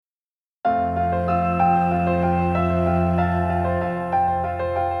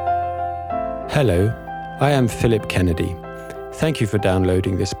Hello, I am Philip Kennedy. Thank you for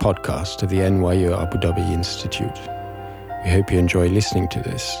downloading this podcast of the NYU Abu Dhabi Institute. We hope you enjoy listening to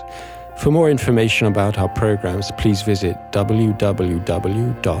this. For more information about our programs, please visit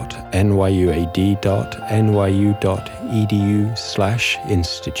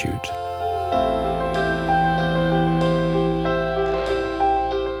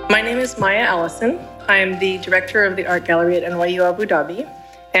My name is Maya Allison. I am the director of the Art Gallery at NYU Abu Dhabi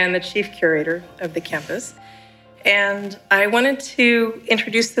and the chief curator of the campus. And I wanted to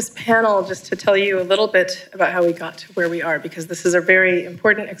introduce this panel just to tell you a little bit about how we got to where we are, because this is a very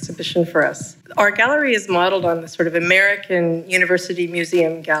important exhibition for us. Our gallery is modeled on the sort of American University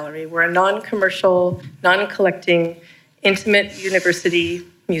Museum gallery. We're a non-commercial, non-collecting, intimate university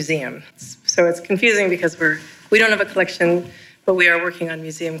museum. So it's confusing because we don't have a collection, but we are working on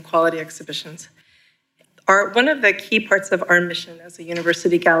museum quality exhibitions. One of the key parts of our mission as a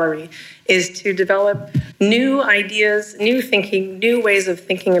university gallery is to develop new ideas, new thinking, new ways of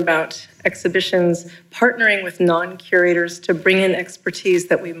thinking about exhibitions, partnering with non-curators to bring in expertise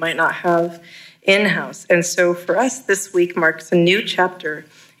that we might not have in-house. And so for us, this week marks a new chapter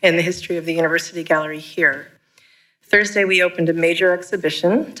in the history of the university gallery here. Thursday, we opened a major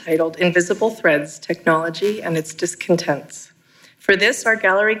exhibition titled Invisible Threads, Technology and Its Discontents. For this, our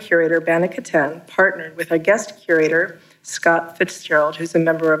gallery curator, Bana Katan, partnered with our guest curator, Scott Fitzgerald, who's a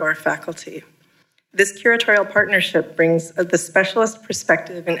member of our faculty. This curatorial partnership brings the specialist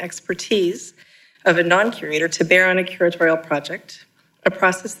perspective and expertise of a non-curator to bear on a curatorial project, a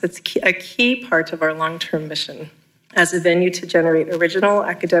process that's a key part of our long-term mission as a venue to generate original,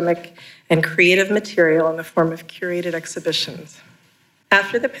 academic, and creative material in the form of curated exhibitions.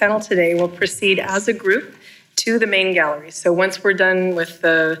 After the panel today, we'll proceed as a group to the main gallery. So once we're done with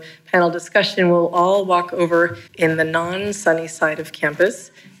the panel discussion, we'll all walk over in the non-sunny side of campus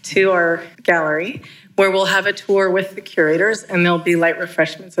to our gallery, where we'll have a tour with the curators, and there'll be light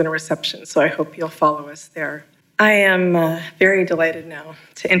refreshments and a reception. So I hope you'll follow us there. I am very delighted now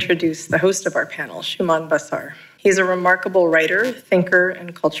to introduce the host of our panel, Shuman Basar. He's a remarkable writer, thinker,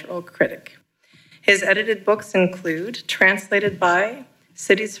 and cultural critic. His edited books include Translated by,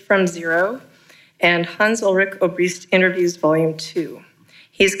 Cities from Zero, and Hans Ulrich Obrist Interviews Volume 2.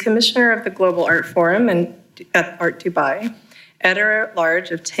 He's commissioner of the Global Art Forum at Art Dubai,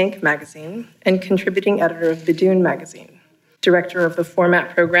 editor-at-large of Tank Magazine, and contributing editor of Bidoon Magazine, director of the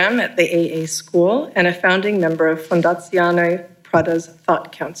Format Program at the AA School, and a founding member of Fondazione Prada's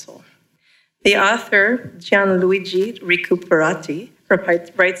Thought Council. The author, Gianluigi Recuperati,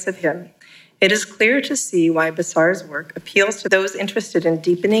 writes of him, "It is clear to see why Basar's work appeals to those interested in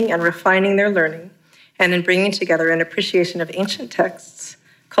deepening and refining their learning and in bringing together an appreciation of ancient texts,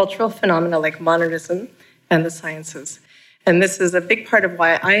 cultural phenomena like modernism, and the sciences." And this is a big part of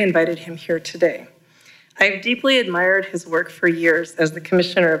why I invited him here today. I've deeply admired his work for years as the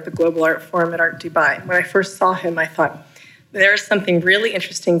commissioner of the Global Art Forum at Art Dubai. When I first saw him, I thought, there's something really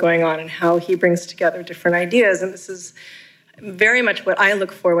interesting going on in how he brings together different ideas, and this is very much what I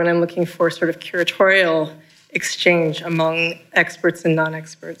look for when I'm looking for sort of curatorial exchange among experts and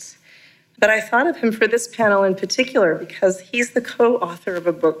non-experts. But I thought of him for this panel in particular because he's the co-author of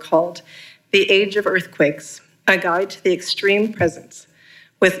a book called The Age of Earthquakes, A Guide to the Extreme Presence,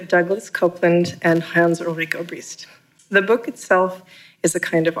 with Douglas Copeland and Hans Ulrich Obrist. The book itself is a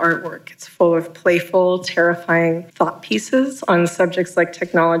kind of artwork. It's full of playful, terrifying thought pieces on subjects like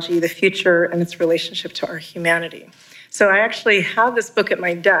technology, the future, and its relationship to our humanity. So I actually have this book at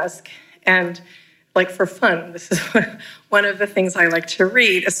my desk, and for fun, this is one of the things I like to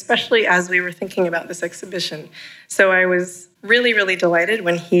read, especially as we were thinking about this exhibition. So I was really, really delighted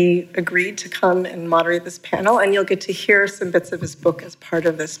when he agreed to come and moderate this panel, and you'll get to hear some bits of his book as part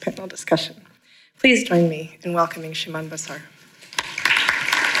of this panel discussion. Please join me in welcoming Shuman Basar.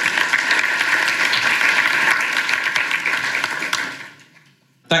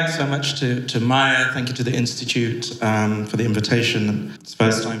 Thanks so much to Maya. Thank you to the Institute for the invitation. It's the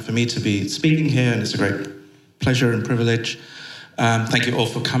first time for me to be speaking here, and it's a great pleasure and privilege. Thank you all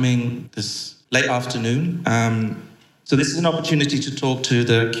for coming this late afternoon. So this is an opportunity to talk to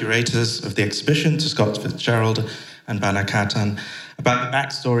the curators of the exhibition, to Scott Fitzgerald and Bana Katan, about the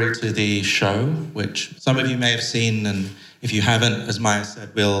backstory to the show, which some of you may have seen, and if you haven't, as Maya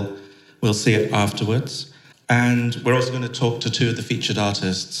said, we'll see it afterwards. And we're also going to talk to two of the featured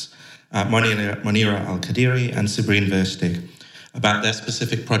artists, Monira Al-Qadiri and Sabrine Verstig, about their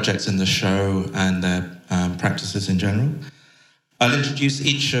specific projects in the show and their practices in general. I'll introduce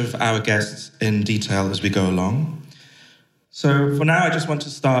each of our guests in detail as we go along. So for now, I just want to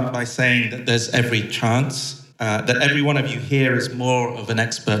start by saying that there's every chance that every one of you here is more of an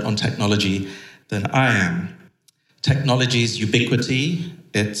expert on technology than I am. Technology's ubiquity,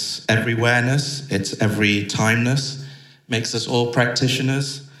 its everywhereness, its every timeness, makes us all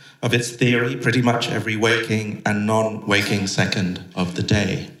practitioners of its theory pretty much every waking and non-waking second of the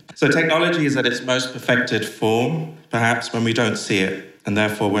day. So technology is at its most perfected form, perhaps when we don't see it, and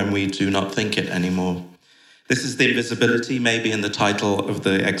therefore when we do not think it anymore. This is the invisibility, maybe in the title of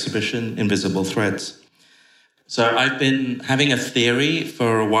the exhibition, Invisible Threads. So I've been having a theory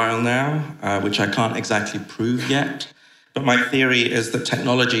for a while now, which I can't exactly prove yet, but my theory is that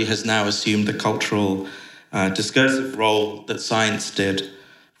technology has now assumed the cultural discursive role that science did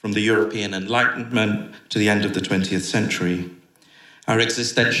from the European Enlightenment to the end of the 20th century. Our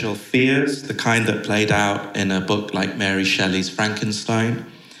existential fears, the kind that played out in a book like Mary Shelley's Frankenstein,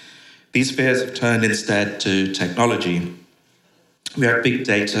 these fears have turned instead to technology. We have big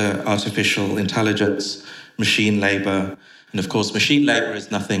data, artificial intelligence, machine labor, and of course, machine labor is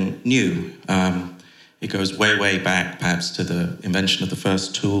nothing new. It goes way, way back, perhaps, to the invention of the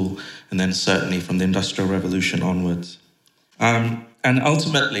first tool, and then certainly from the Industrial Revolution onwards. And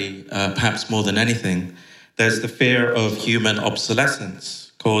ultimately, perhaps more than anything, there's the fear of human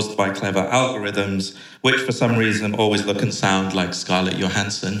obsolescence caused by clever algorithms, which for some reason always look and sound like Scarlett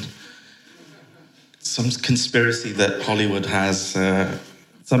Johansson. Some conspiracy that Hollywood has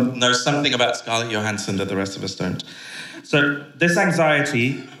knows something about Scarlett Johansson that the rest of us don't. So this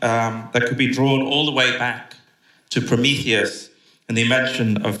anxiety that could be drawn all the way back to Prometheus and the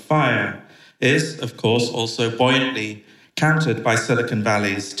invention of fire is, of course, also buoyantly countered by Silicon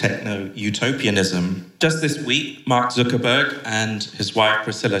Valley's techno-utopianism. Just this week, Mark Zuckerberg and his wife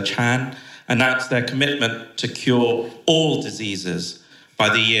Priscilla Chan announced their commitment to cure all diseases by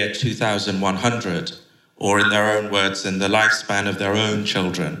the year 2100, or in their own words, in the lifespan of their own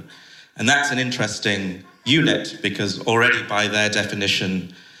children. And that's an interesting unit, because already by their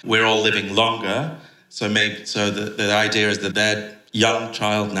definition, we're all living longer. So the idea is that their young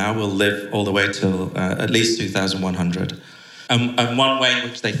child now will live all the way till at least 2100. And one way in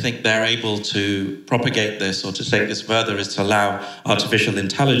which they think they're able to propagate this or to take this further is to allow artificial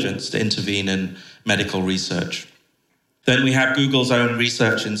intelligence to intervene in medical research. Then we have Google's own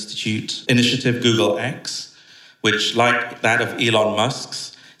research institute initiative, Google X, which, like that of Elon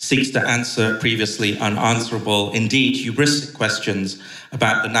Musk's, seeks to answer previously unanswerable, indeed hubristic questions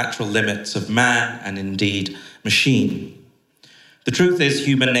about the natural limits of man and indeed machine. The truth is,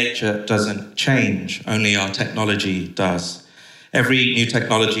 human nature doesn't change, only our technology does. Every new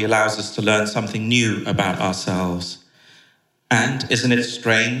technology allows us to learn something new about ourselves. And isn't it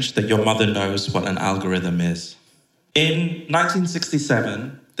strange that your mother knows what an algorithm is? In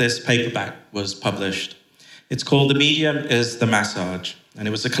 1967, this paperback was published. It's called The Medium is the Massage, and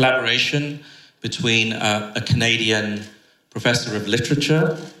it was a collaboration between a Canadian professor of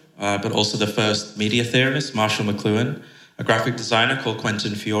literature, but also the first media theorist, Marshall McLuhan, a graphic designer called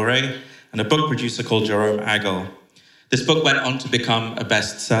Quentin Fiore, and a book producer called Jerome Agel. This book went on to become a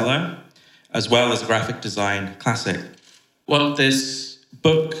bestseller, as well as a graphic design classic. What this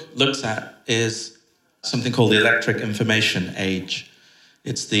book looks at is something called the electric information age.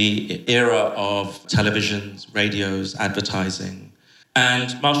 It's the era of televisions, radios, advertising.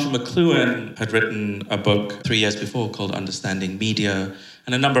 And Marshall McLuhan had written a book 3 years before called Understanding Media,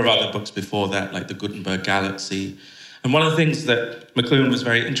 and a number of other books before that, like The Gutenberg Galaxy. And one of the things that McLuhan was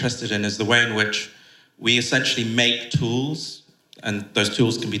very interested in is the way in which we essentially make tools, and those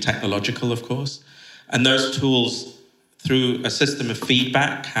tools can be technological, of course, and those tools, through a system of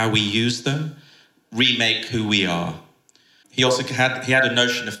feedback, how we use them, remake who we are. He also had a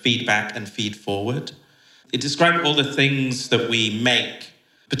notion of feedback and feed forward. It described all the things that we make,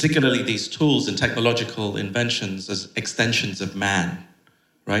 particularly these tools and technological inventions, as extensions of man,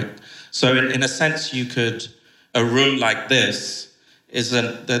 right? So in a sense, a room like this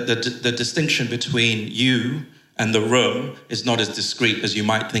isn't, the distinction between you and the room is not as discrete as you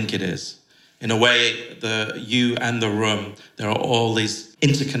might think it is. In a way, the you and the room, there are all these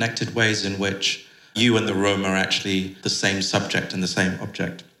interconnected ways in which you and the room are actually the same subject and the same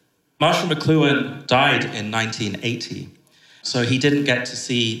object. Marshall McLuhan died in 1980, so he didn't get to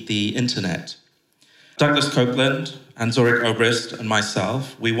see the internet. Douglas Copeland and Zurich Obrist and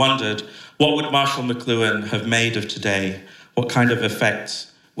myself, we wondered, what would Marshall McLuhan have made of today? What kind of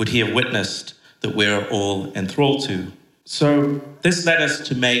effects would he have witnessed that we're all enthralled to? So this led us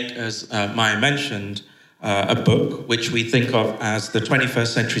to make, as Maya mentioned, a book which we think of as the 21st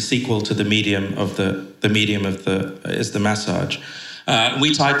century sequel to The Medium is the Massage.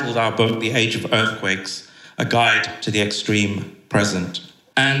 We titled our book The Age of Earthquakes, A Guide to the Extreme Present.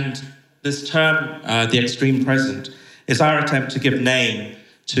 And This term, the extreme present, is our attempt to give name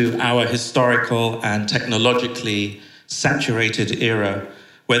to our historical and technologically saturated era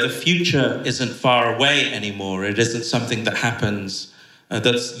where the future isn't far away anymore. It isn't something that happens,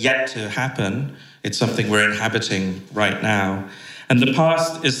 that's yet to happen. It's something we're inhabiting right now. And the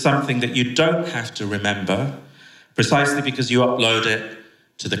past is something that you don't have to remember, precisely because you upload it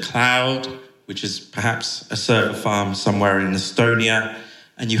to the cloud, which is perhaps a server farm somewhere in Estonia,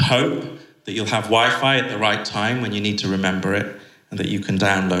 and you hope that you'll have Wi-Fi at the right time when you need to remember it, and that you can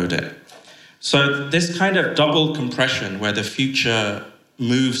download it. So this kind of double compression where the future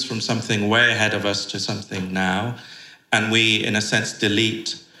moves from something way ahead of us to something now, and we, in a sense,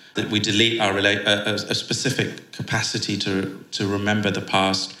 delete our a specific capacity to remember the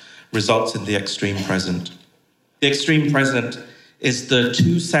past, results in the extreme present. The extreme present is the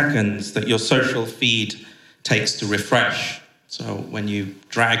 2 seconds that your social feed takes to refresh. So when you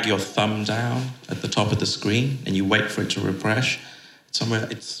drag your thumb down at the top of the screen and you wait for it to refresh,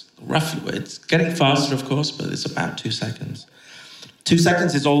 it's getting faster, of course, but it's about 2 seconds. 2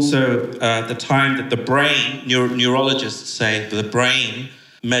 seconds is also the time that the brain, neurologists say the brain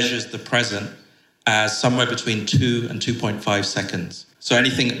measures the present as somewhere between 2 and 2.5 seconds. So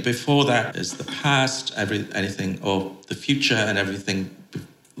anything before that is the past, anything, or the future, and everything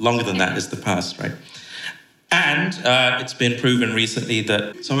longer than that is the past, right? And it's been proven recently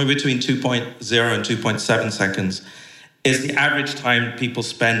that somewhere between 2.0 and 2.7 seconds is the average time people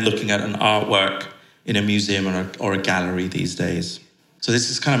spend looking at an artwork in a museum or a gallery these days. So this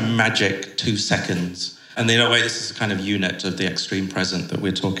is kind of magic 2 seconds. And in a way, this is a kind of unit of the extreme present that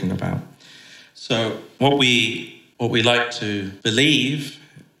we're talking about. So what we like to believe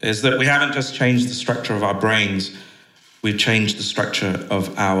is that we haven't just changed the structure of our brains, we've changed the structure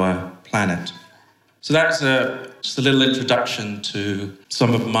of our planet. So that's just a little introduction to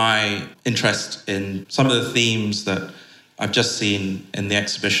some of my interest in some of the themes that I've just seen in the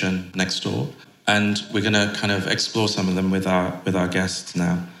exhibition next door. And we're going to kind of explore some of them with our guests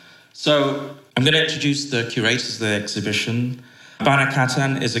now. So I'm going to introduce the curators of the exhibition. Bana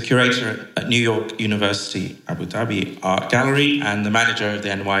Katan is a curator at New York University, Abu Dhabi Art Gallery, and the manager of the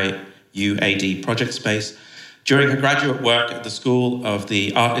NYU AD project space. During her graduate work at the School of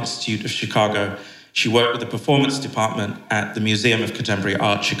the Art Institute of Chicago, she worked with the performance department at the Museum of Contemporary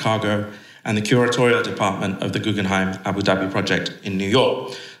Art Chicago and the curatorial department of the Guggenheim Abu Dhabi project in New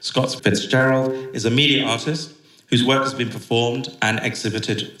York. Scott Fitzgerald is a media artist whose work has been performed and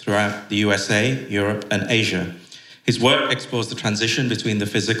exhibited throughout the USA, Europe, and Asia. His work explores the transition between the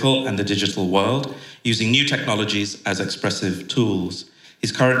physical and the digital world, using new technologies as expressive tools.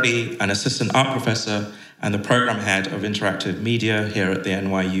 He's currently an assistant art professor and the program head of interactive media here at the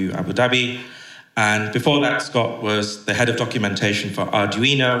NYU Abu Dhabi. And before that, Scott was the head of documentation for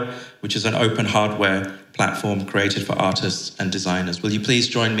Arduino, which is an open hardware platform created for artists and designers. Will you please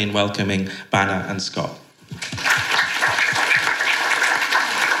join me in welcoming Bana and Scott?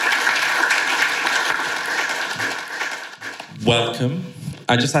 Welcome.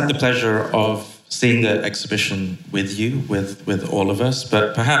 I just had the pleasure of seeing the exhibition with you, with all of us,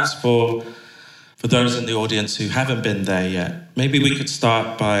 but perhaps for those in the audience who haven't been there yet, maybe we could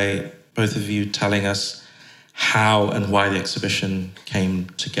start by both of you telling us how and why the exhibition came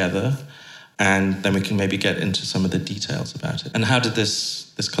together, and then we can maybe get into some of the details about it. And how did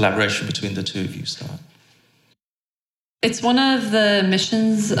this collaboration between the two of you start? It's one of the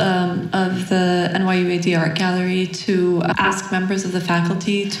missions of the NYU AD Art Gallery to ask members of the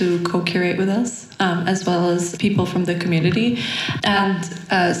faculty to co-curate with us, as well as people from the community. And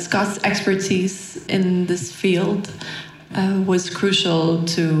Scott's expertise in this field was crucial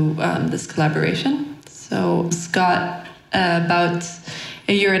to this collaboration. So Scott, about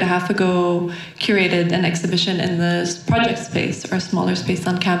a year and a half ago, curated an exhibition in the project space, or a smaller space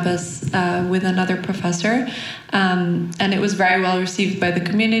on campus, with another professor. And it was very well received by the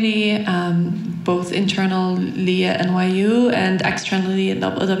community, both internally at NYU and externally in the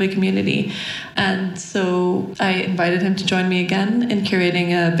Abu Dhabi community. And so I invited him to join me again in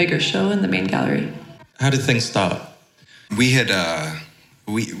curating a bigger show in the main gallery. How did things start? We had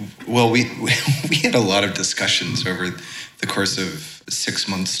we had a lot of discussions over the course of 6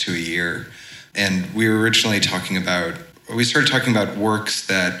 months to a year, and we started talking about works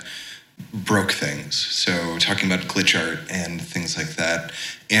that broke things, so talking about glitch art and things like that.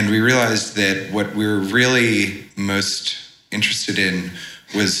 And we realized that what we were really most interested in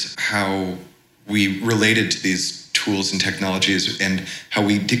was how we related to these tools and technologies and how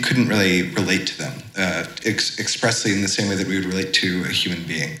we couldn't really relate to them expressly in the same way that we would relate to a human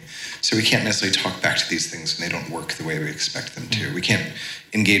being. So we can't necessarily talk back to these things and they don't work the way we expect them to. We can't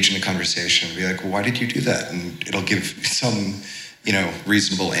engage in a conversation and be like, well, why did you do that? And it'll give some,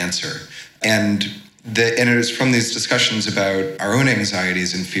 reasonable answer. And it is from these discussions about our own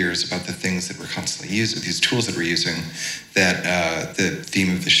anxieties and fears about the things that we're constantly using, these tools that we're using, that the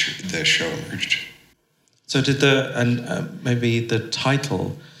theme of the show emerged. So maybe the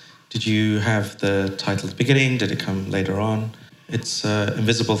title, did you have the title at the beginning? Did it come later on? It's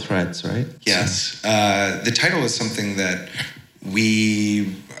Invisible Threads, right? Yes. The title is something that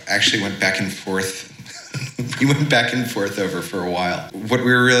we actually went back and forth. We went back and forth over for a while. What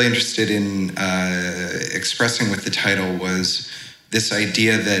we were really interested in expressing with the title was this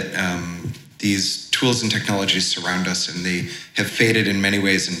idea that these tools and technologies surround us and they have faded in many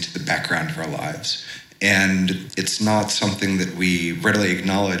ways into the background of our lives. And it's not something that we readily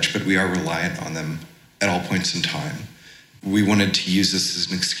acknowledge, but we are reliant on them at all points in time. We wanted to use this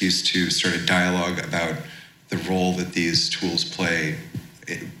as an excuse to start a dialogue about the role that these tools play,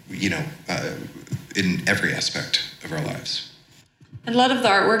 in every aspect of our lives. A lot of the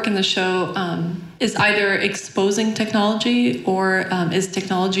artwork in the show is either exposing technology or is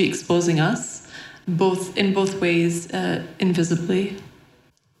technology exposing us, in both ways, invisibly.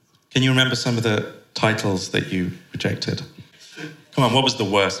 Can you remember some of the titles that you rejected? Come on, what was the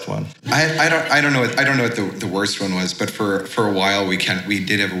worst one? I don't know what the worst one was, but for a while we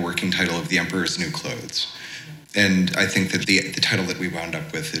did have a working title of The Emperor's New Clothes. And I think that the title that we wound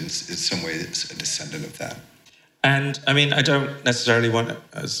up with is in some ways a descendant of that. And I mean, I don't necessarily want,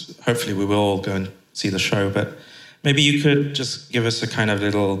 as hopefully we will all go and see the show, but maybe you could just give us a kind of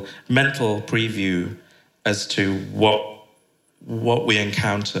little mental preview as to what we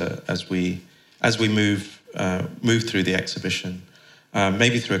encounter as we move through the exhibition,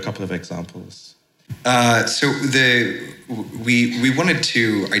 maybe through a couple of examples. So we wanted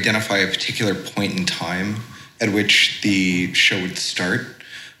to identify a particular point in time at which the show would start,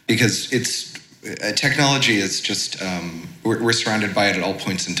 because technology is just, we're surrounded by it at all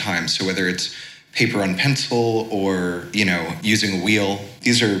points in time. So whether it's paper on pencil or, using a wheel,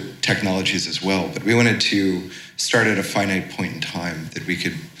 these are technologies as well. But we wanted to start at a finite point in time that we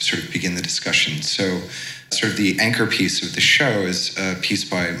could sort of begin the discussion. So sort of the anchor piece of the show is a piece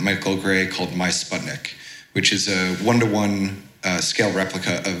by Michael Gray called My Sputnik, which is a 1-to-1 scale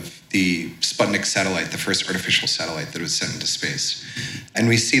replica of the Sputnik satellite, the first artificial satellite that was sent into space. And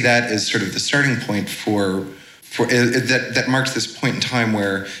we see that as sort of the starting point for that marks this point in time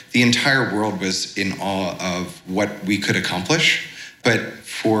where the entire world was in awe of what we could accomplish. But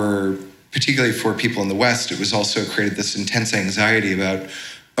particularly for people in the West, it was also created this intense anxiety about,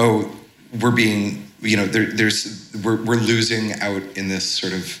 we're being, we're losing out in this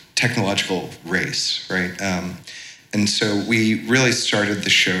sort of technological race, right? And so we really started the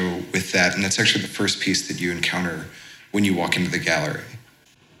show with that, and that's actually the first piece that you encounter when you walk into the gallery.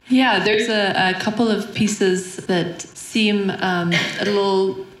 Yeah, there's a couple of pieces that seem a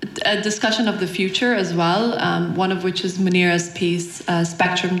discussion of the future as well, one of which is Munira's piece,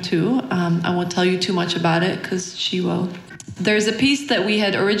 Spectrum 2. I won't tell you too much about it because she will. There's a piece that we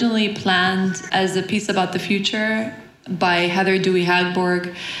had originally planned as a piece about the future by Heather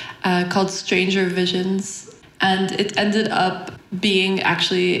Dewey-Hagborg called Stranger Visions. And it ended up being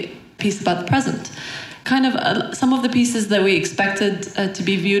actually a piece about the present. Kind of some of the pieces that we expected to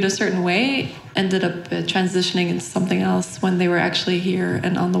be viewed a certain way ended up transitioning into something else when they were actually here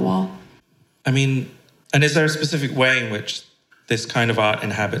and on the wall. I mean, and is there a specific way in which this kind of art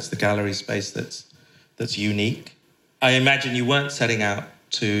inhabits the gallery space that's unique? I imagine you weren't setting out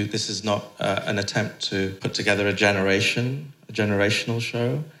to, this is not an attempt to put together a generational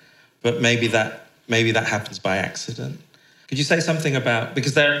show, but maybe that happens by accident. Could you say something about,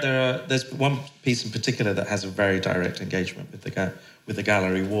 because there's one piece in particular that has a very direct engagement with the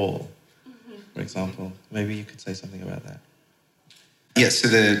gallery wall, for example. Maybe you could say something about that. Yeah, so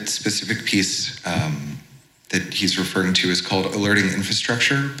the specific piece that he's referring to is called Alerting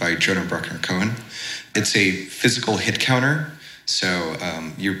Infrastructure by Jonah Bruckner-Cohen. It's a physical hit counter. So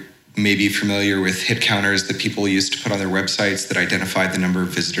you're maybe familiar with hit counters that people used to put on their websites that identify the number of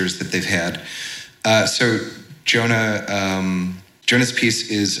visitors that they've had. So Jonah's piece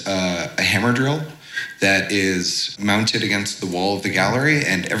is a hammer drill that is mounted against the wall of the gallery,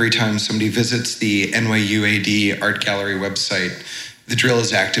 and every time somebody visits the NYUAD Art Gallery website, the drill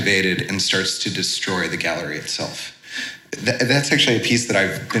is activated and starts to destroy the gallery itself. That's actually a piece that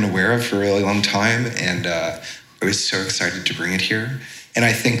I've been aware of for a really long time, and I was so excited to bring it here. And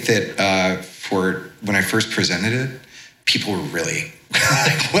I think that when I first presented it, people were really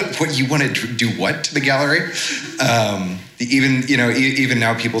like, what you want to do what to the gallery? Even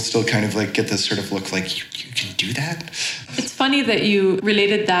now people still kind of like get this sort of look like, you can do that? It's funny that you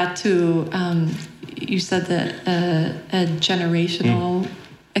related that to, you said that a generational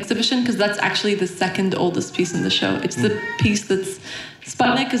exhibition, because that's actually the second oldest piece in the show. It's the piece that's,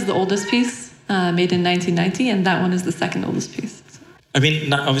 Sputnik is the oldest piece, made in 1990, and that one is the second oldest piece. I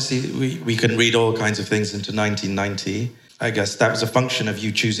mean, obviously, we can read all kinds of things into 1990. I guess that was a function of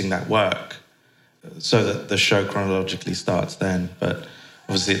you choosing that work, so that the show chronologically starts then. But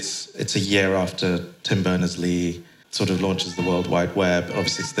obviously, it's a year after Tim Berners-Lee sort of launches the World Wide Web.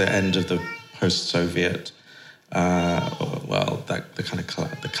 Obviously, it's the end of the post-Soviet, the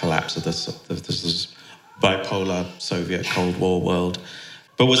collapse of this bipolar Soviet Cold War world.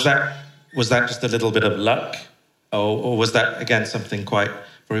 But was that just a little bit of luck? Or was that, again, something quite,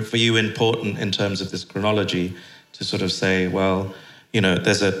 for you, important in terms of this chronology to sort of say, well,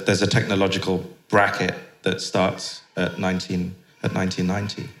 there's a technological bracket that starts at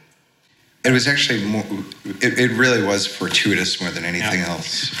 1990? It was actually more, it really was fortuitous more than anything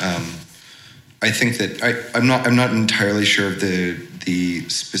else. I think that I'm not entirely sure of the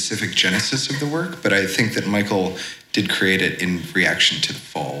specific genesis of the work, but I think that Michael did create it in reaction to the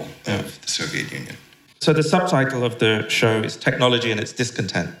fall of the Soviet Union. So the subtitle of the show is Technology and Its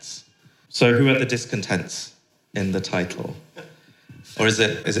Discontents. So who are the discontents in the title? Or is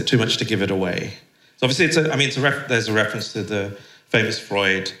it too much to give it away? So obviously there's a reference to the famous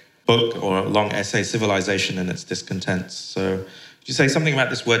Freud book or long essay, Civilization and Its Discontents. So could you say something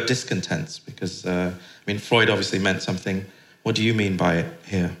about this word discontents? Because, Freud obviously meant something. What do you mean by it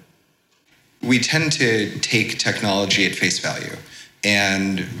here? We tend to take technology at face value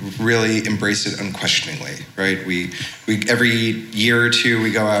and really embrace it unquestioningly, right? We every year or two,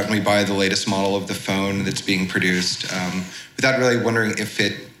 we go out and we buy the latest model of the phone that's being produced without really wondering if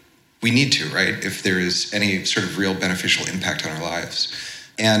we need to, right? If there is any sort of real beneficial impact on our lives.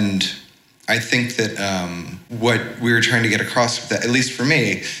 And I think that what we were trying to get across with that, at least for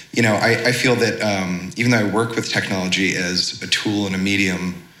me, I feel that even though I work with technology as a tool and a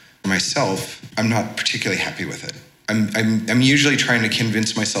medium for myself, I'm not particularly happy with it. I'm usually trying to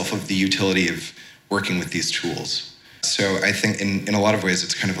convince myself of the utility of working with these tools. So I think in a lot of ways,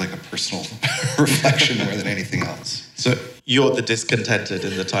 it's kind of like a personal reflection more than anything else. So you're the discontented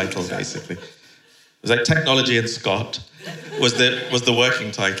in the title, basically. It was like Technology and Scott was the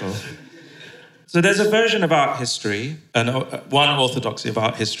working title. So there's a version of art history, and one orthodoxy of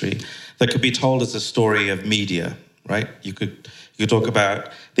art history, that could be told as a story of media, right? You could talk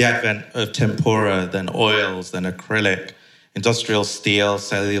about the advent of tempera, then oils, then acrylic, industrial steel,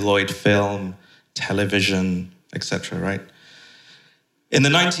 celluloid film, television, etc., right? In the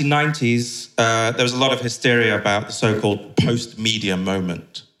 1990s, there was a lot of hysteria about the so-called post-media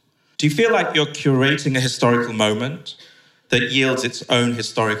moment. Do you feel like you're curating a historical moment that yields its own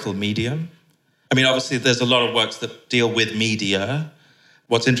historical medium? Obviously, there's a lot of works that deal with media.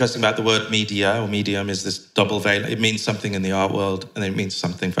 What's interesting about the word media or medium is this double veil. It means something in the art world and it means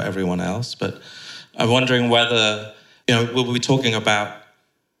something for everyone else. But I'm wondering whether, we'll be talking about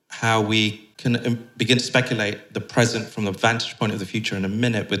how we can begin to speculate the present from the vantage point of the future in a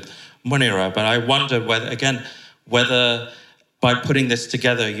minute with Munira. But I wonder whether by putting this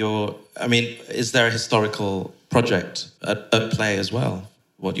together, is there a historical project at play as well,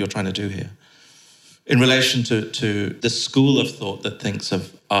 what you're trying to do here? In relation to the school of thought that thinks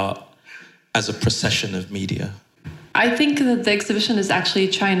of art as a procession of media? I think that the exhibition is actually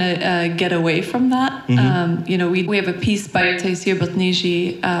trying to get away from that. Mm-hmm. We have a piece by Taysir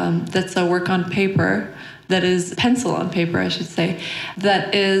Batniji that's a work on paper, that is pencil on paper, I should say,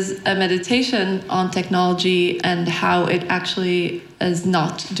 that is a meditation on technology and how it actually is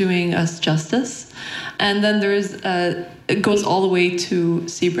not doing us justice. And then it goes all the way to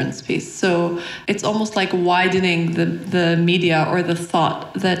Sebren's piece. So it's almost like widening the media or the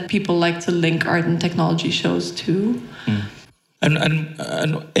thought that people like to link art and technology shows to. Mm.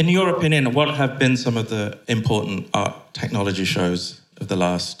 And in your opinion, what have been some of the important art technology shows of the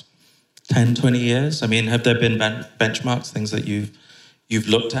last 10, 20 years? Have there been benchmarks, things that you've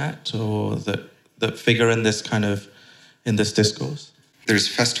looked at or that figure in this this discourse? There's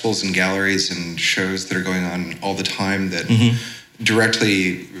festivals and galleries and shows that are going on all the time that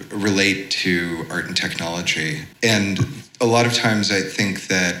directly relate to art and technology. And a lot of times I think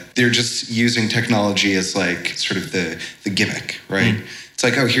that they're just using technology as like sort of the gimmick, right? Mm. It's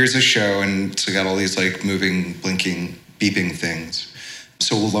like, oh, here's a show and it's got all these like moving, blinking, beeping things.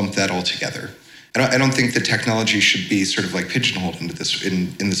 So we'll lump that all together. I don't think the technology should be sort of like pigeonholed into this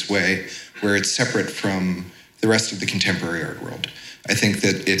in this way, where it's separate from the rest of the contemporary art world. I think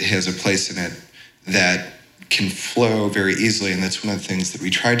that it has a place in it that can flow very easily, and that's one of the things that we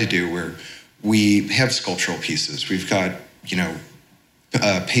tried to do, where we have sculptural pieces. We've got,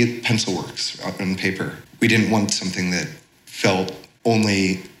 pencil works on paper. We didn't want something that felt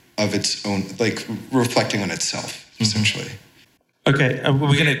only of its own, like reflecting on itself, essentially. Okay,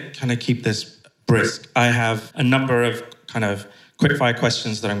 we're going to kind of keep this brisk. I have a number of kind of quick-fire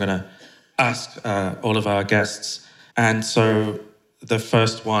questions that I'm going to ask all of our guests. And so the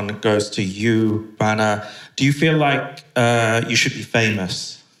first one goes to you, Bana. Do you feel like you should be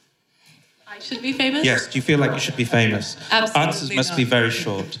famous? I should be famous? Yes, do you feel like you should be famous? Absolutely Answers must be very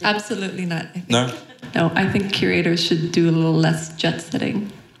short. Absolutely not. I think. No? No, I think curators should do a little less jet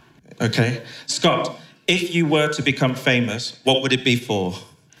setting. Okay. Scott, if you were to become famous, what would it be for?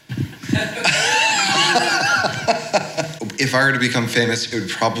 If I were to become famous, it would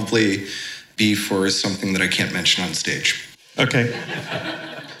probably be for something that I can't mention on stage. Okay.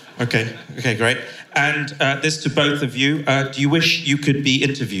 Okay, great. And this to both of you. Do you wish you could be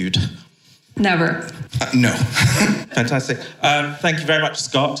interviewed? Never. No. Fantastic. Thank you very much,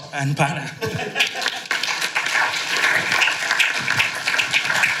 Scott and Bana.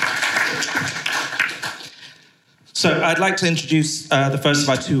 So I'd like to introduce the first of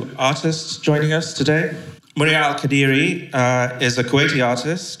our two artists joining us today. Mouria Al-Qadiri is a Kuwaiti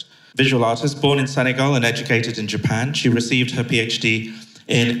artist, visual artist, born in Senegal and educated in Japan. She received her PhD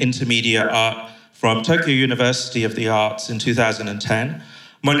in intermediate art from Tokyo University of the Arts in 2010.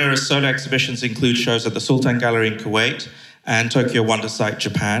 Mounira's solo exhibitions include shows at the Sultan Gallery in Kuwait and Tokyo Wonder Site,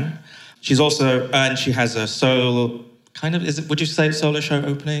 Japan. She has a solo, would you say solo show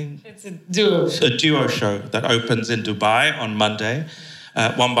opening? It's a duo. A duo show that opens in Dubai on Monday.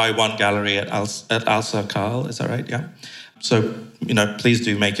 One by One Gallery at Al Sarkal, is that right? Yeah. So, please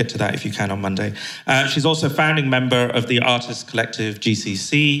do make it to that if you can on Monday. She's also a founding member of the artist collective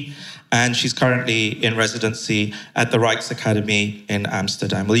GCC, and she's currently in residency at the Rijksacademie in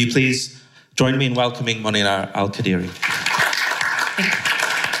Amsterdam. Will you please join me in welcoming Mouria Al-Qadiri?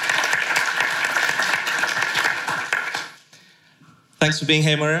 Thanks for being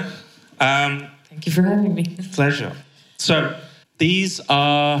here, Mouria. Thank you for having me. Pleasure. So, this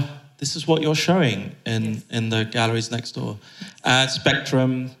is what you're showing in the galleries next door.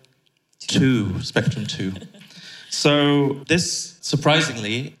 Spectrum 2. So this,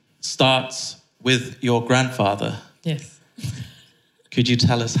 surprisingly, starts with your grandfather. Yes. Could you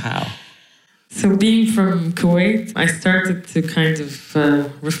tell us how? So being from Kuwait, I started to kind of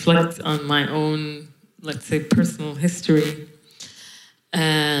reflect on my own, let's say, personal history.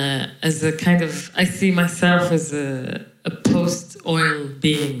 As a kind of, I see myself as a post-oil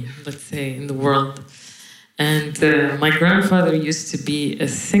being, let's say, in the world. And my grandfather used to be a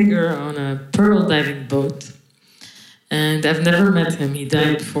singer on a pearl diving boat. And I've never met him. He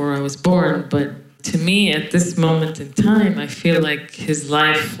died before I was born. But to me, at this moment in time, I feel like his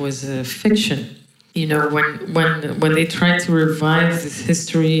life was a fiction. When they try to revive this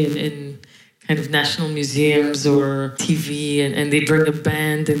history in kind of national museums or TV, and they bring a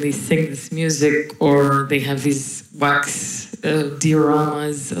band and they sing this music, or they have these wax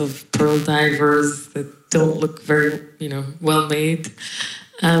dioramas of pearl divers that don't look very, well made.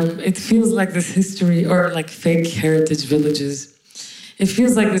 It feels like this history, or like fake heritage villages, it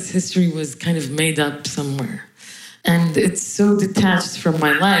feels like this history was kind of made up somewhere. And it's so detached from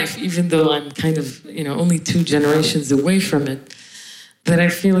my life, even though I'm kind of, only 2 generations away from it, that I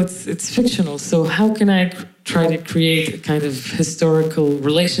feel it's fictional. So how can I try to create a kind of historical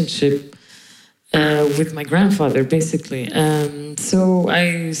relationship with my grandfather, basically? So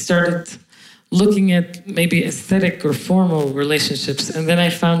I started looking at maybe aesthetic or formal relationships, and then I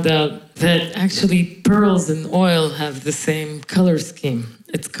found out that actually pearls and oil have the same color scheme.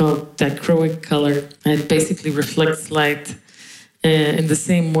 It's called dichroic color, and it basically reflects light in the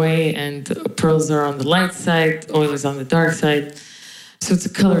same way, and pearls are on the light side, oil is on the dark side. So it's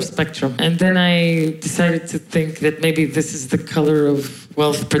a color spectrum. And then I decided to think that maybe this is the color of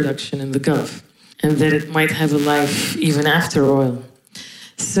wealth production in the Gulf, and that it might have a life even after oil.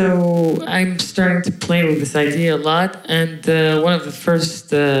 So I'm starting to play with this idea a lot. And one of the first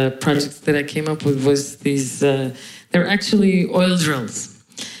projects that I came up with was these, they're actually oil drills.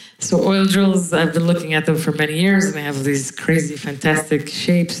 So oil drills, I've been looking at them for many years, and they have these crazy, fantastic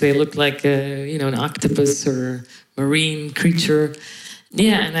shapes. They look like, an octopus or a marine creature.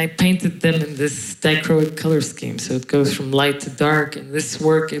 Yeah, and I painted them in this dichroic color scheme. So it goes from light to dark. And this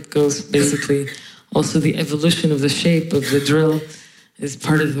work, it goes basically also the evolution of the shape of the drill is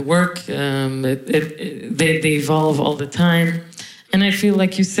part of the work. They evolve all the time. And I feel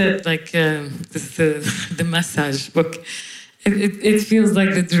like you said, like the massage book, it feels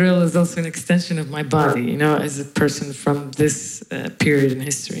like the drill is also an extension of my body, you know, as a person from this period in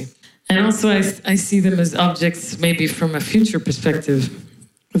history. And also I see them as objects maybe from a future perspective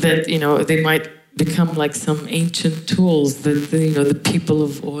that, you know, they might become like some ancient tools that, the people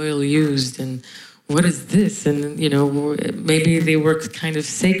of oil used. And what is this? And, maybe they were kind of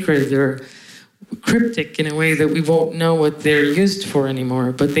sacred or cryptic in a way that we won't know what they're used for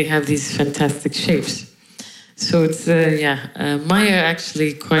anymore, but they have these fantastic shapes. So it's, Maya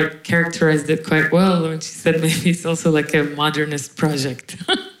actually quite characterized it quite well when she said maybe it's also like a modernist project.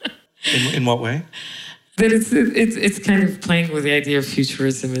 In what way? That it's kind of playing with the idea of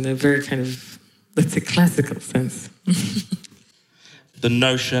futurism in a very kind of, let's say, classical sense. The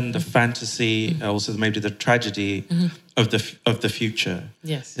notion, the fantasy, also maybe the tragedy of the future,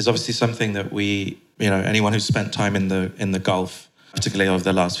 yes, is obviously something that we, anyone who's spent time in the Gulf, particularly over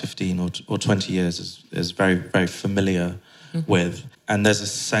the last 15 or 20 years, is very, very familiar with. And there's a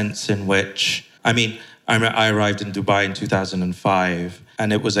sense in which, I arrived in Dubai in 2005,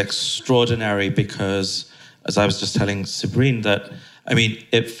 and it was extraordinary because, as I was just telling Sabrine, that,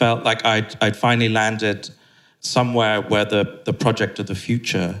 it felt like I'd finally landed somewhere where the project of the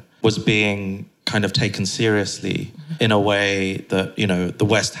future was being kind of taken seriously in a way that, the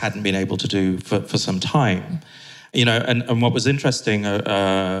West hadn't been able to do for some time. And what was interesting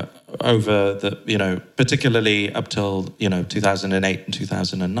over the, particularly up till, 2008 and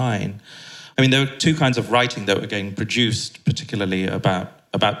 2009, there were two kinds of writing that were getting produced, particularly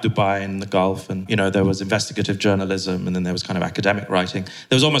about Dubai and the Gulf. And, there was investigative journalism, and then there was kind of academic writing.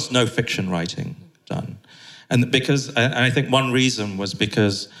 There was almost no fiction writing done. And I think one reason was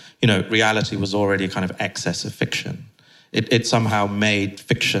because, reality was already a kind of excess of fiction. It somehow made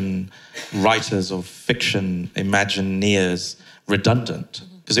fiction writers or fiction imagineers redundant,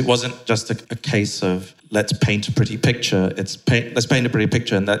 because it wasn't just a case of let's paint a pretty picture. Let's paint a pretty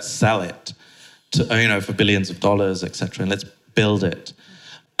picture and let's sell it to, for billions of dollars, etc. And let's build it.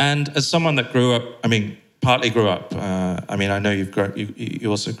 And as someone that grew up, partly grew up. I know you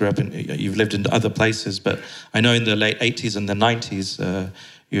also grew up you've lived in other places, but I know in the late 80s and the 90s,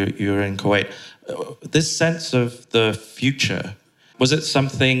 you were in Kuwait. This sense of the future, was it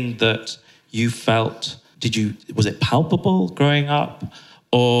something that you felt, was it palpable growing up?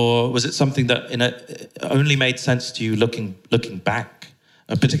 Or was it something that only made sense to you looking back,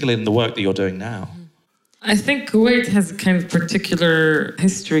 particularly in the work that you're doing now? I think Kuwait has a kind of particular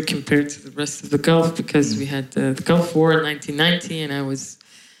history compared to the rest of the Gulf, because we had the Gulf War in 1990, and I was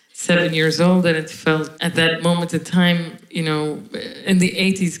 7 years old, and it felt at that moment in time, in the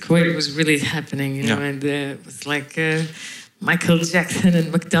 80s, Kuwait was really happening, and it was like Michael Jackson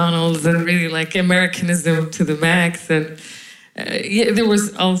and McDonald's, and really like Americanism to the max, and there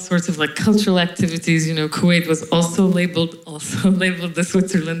was all sorts of like cultural activities. Kuwait was also labeled the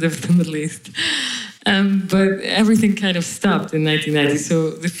Switzerland of the Middle East. But everything kind of stopped in 1990,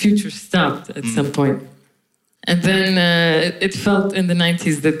 so the future stopped at some point. And then it felt in the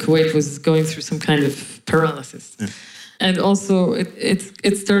 90s that Kuwait was going through some kind of paralysis. Yeah. And also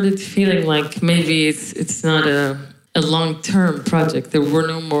it started feeling like maybe it's not a long-term project. There were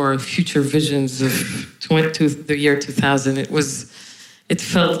no more future visions of the year 2000. It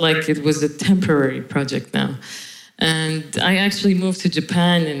felt like it was a temporary project now. And I actually moved to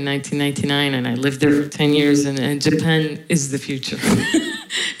Japan in 1999, and I lived there for 10 years, and Japan is the future.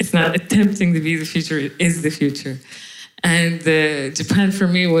 It's not attempting to be the future, it is the future. And Japan for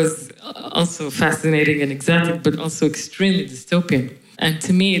me was also fascinating and exotic, but also extremely dystopian. And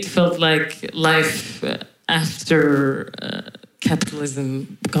to me, it felt like life after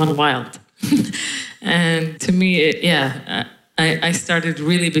capitalism gone wild. And to me, I started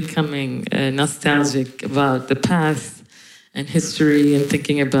really becoming nostalgic about the past and history, and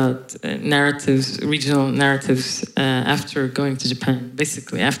thinking about regional narratives, after going to Japan,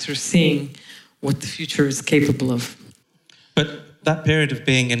 basically, after seeing what the future is capable of. But that period of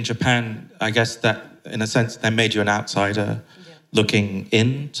being in Japan, I guess that, in a sense, that made you an outsider looking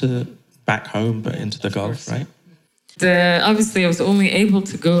back home, but into the Gulf, right? Obviously, I was only able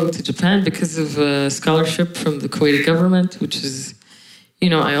to go to Japan because of a scholarship from the Kuwaiti government, which is,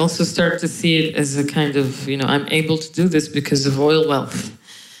 I also start to see it as a kind of, I'm able to do this because of oil wealth.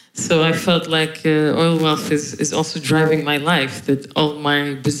 So I felt like oil wealth is also driving my life, that all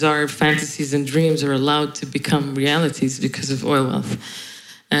my bizarre fantasies and dreams are allowed to become realities because of oil wealth.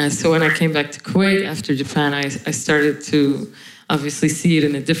 So when I came back to Kuwait after Japan, I started to obviously see it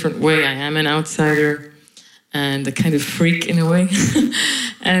in a different way. I am an outsider. and a kind of freak in a way.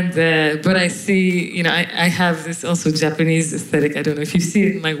 And but I see, I have this also Japanese aesthetic. I don't know if you see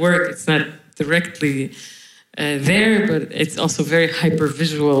it in my work. It's not directly there, but it's also very hyper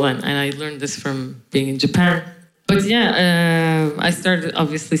visual, and I learned this from being in Japan. But yeah, I started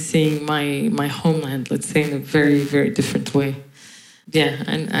obviously seeing my homeland, let's say, in a very, very different way. Yeah,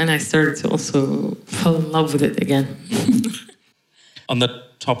 and I started to also fall in love with it again. On the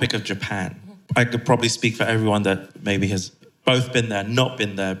topic of Japan, I could probably speak for everyone that maybe has both been there, not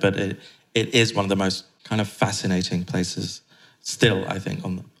been there, but it is one of the most kind of fascinating places still, I think,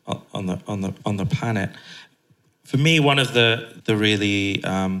 on the planet. For me, one of the really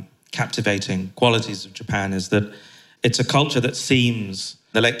captivating qualities of Japan is that it's a culture that seems,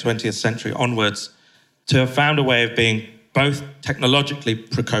 the late 20th century onwards, to have found a way of being both technologically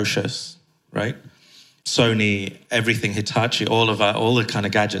precocious, right? Sony, everything Hitachi, all the kind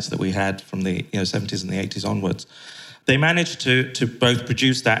of gadgets that we had from the 70s and the 80s onwards. They managed to both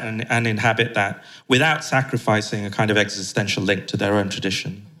produce that and inhabit that without sacrificing a kind of existential link to their own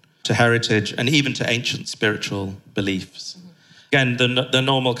tradition, to heritage, and even to ancient spiritual beliefs. Again, the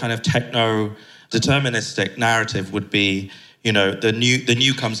normal kind of techno-deterministic narrative would be, the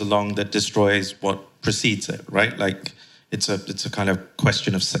new comes along that destroys what precedes it, right? Like, it's a kind of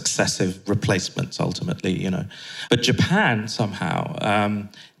question of successive replacements, ultimately, But Japan somehow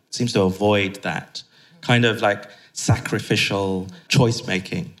seems to avoid that kind of like sacrificial choice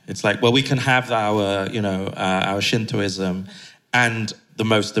making. It's like, well, we can have our Shintoism and the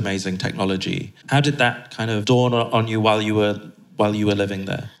most amazing technology. How did that kind of dawn on you while you were living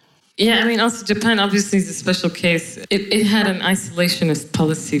there? Yeah, I mean, also Japan obviously is a special case. It had an isolationist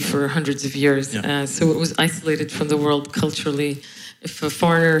policy for hundreds of years. Yeah. So it was isolated from the world culturally. If a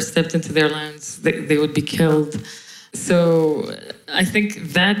foreigner stepped into their lands, they would be killed. So I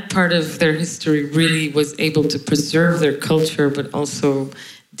think that part of their history really was able to preserve their culture, but also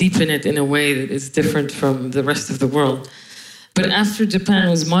deepen it in a way that is different from the rest of the world. But after Japan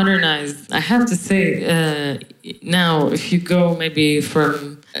was modernized, I have to say, now, if you go maybe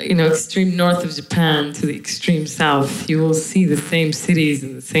from, extreme north of Japan to the extreme south, you will see the same cities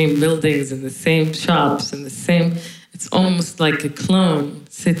and the same buildings and the same shops and it's almost like a clone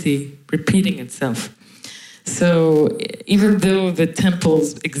city repeating itself. So even though the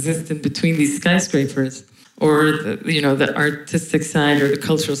temples exist in between these skyscrapers, or the artistic side or the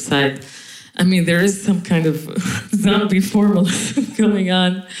cultural side, I mean, there is some kind of zombie formalism going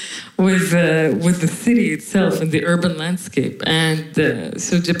on with the city itself and the urban landscape. And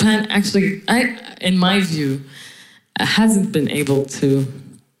so Japan actually, in my view, hasn't been able to,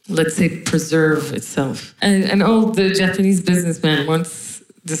 let's say, preserve itself. And an old Japanese businessman once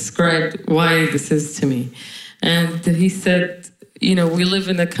described why this is to me. And he said, we live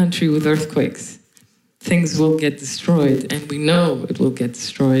in a country with earthquakes. Things will get destroyed, and we know it will get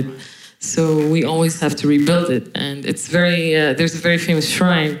destroyed. So we always have to rebuild it. And it's very, there's a very famous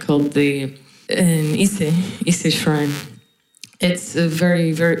shrine called the Ise Shrine. It's a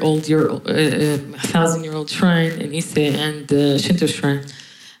very, very old, 1,000-year-old shrine in Ise, and Shinto shrine.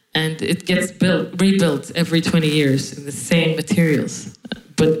 And it gets rebuilt every 20 years in the same materials.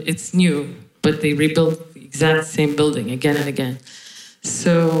 But it's new, but they rebuild the exact same building again and again.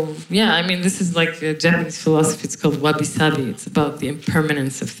 So, yeah, I mean, this is like a Japanese philosophy. It's called wabi-sabi. It's about the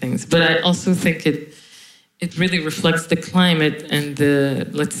impermanence of things. But I also think it really reflects the climate and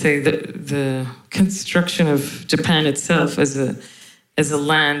the construction of Japan itself as a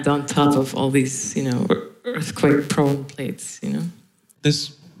land on top of all these, earthquake-prone plates,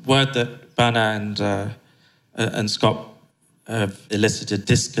 This word that Bana and Scott have elicited,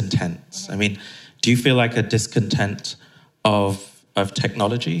 discontent. I mean, do you feel like a discontent of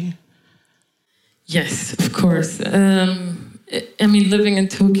technology? Yes, of course. I mean, living in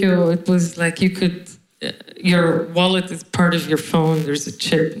Tokyo, it was like you could, your wallet is part of your phone. There's a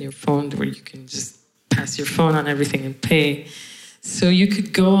chip in your phone where you can just pass your phone on everything and pay. So you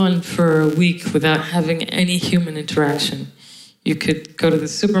could go on for a week without having any human interaction. You could go to the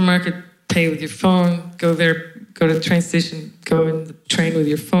supermarket, pay with your phone, go there, go to the train station, go in the train with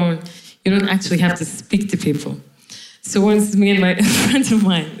your phone. You don't actually have to speak to people. So once me and a friend of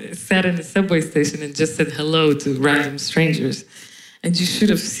mine sat in a subway station and just said hello to random strangers, and you should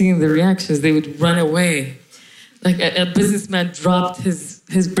have seen the reactions. They would run away. Like a businessman dropped his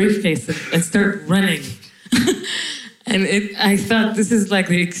briefcase and started running. And I thought this is like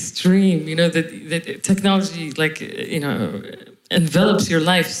the extreme, that technology, envelops your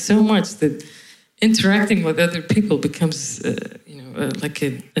life so much that interacting with other people becomes, like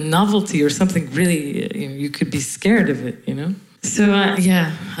a novelty or something really, you could be scared of it, So,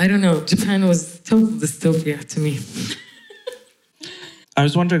 I don't know. Japan was total dystopia to me. I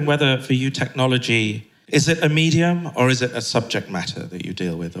was wondering whether for you technology, is it a medium or is it a subject matter that you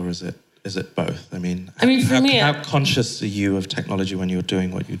deal with, or is it both? I mean, for me, how conscious are you of technology when you're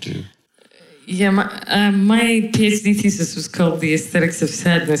doing what you do? Yeah, my PhD thesis was called The Aesthetics of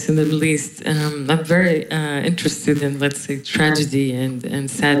Sadness in the Middle East. And I'm very interested in, let's say, tragedy and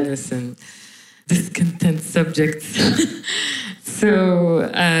sadness and discontent subjects. So,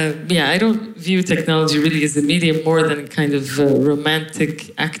 I don't view technology really as a medium more than a kind of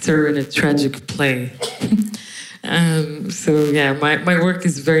romantic actor in a tragic play. My work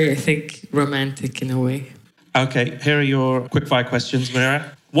is very, I think, romantic in a way. Okay, here are your quickfire questions,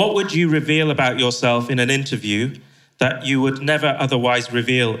 Munira. What would you reveal about yourself in an interview that you would never otherwise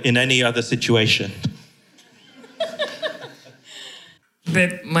reveal in any other situation?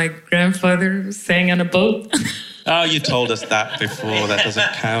 That my grandfather sang on a boat. Oh, you told us that before. That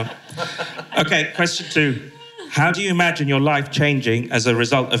doesn't count. Okay, question 2. How do you imagine your life changing as a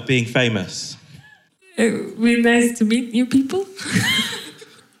result of being famous? It would be nice to meet new people.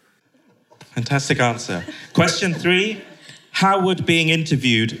 Fantastic answer. Question 3. How would being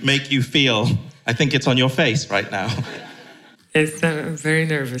interviewed make you feel? I think it's on your face right now. Yes, I'm very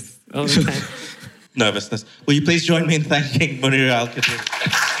nervous all the time. Nervousness. Will you please join me in thanking Munira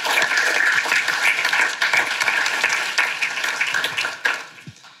Al-Khatib?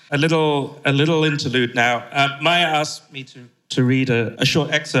 A little interlude now. Maya asked me to read a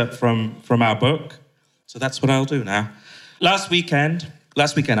short excerpt from our book, so that's what I'll do now. Last weekend,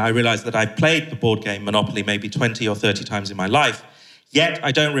 I realized that I'd played the board game Monopoly maybe 20 or 30 times in my life, yet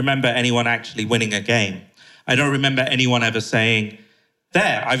I don't remember anyone actually winning a game. I don't remember anyone ever saying,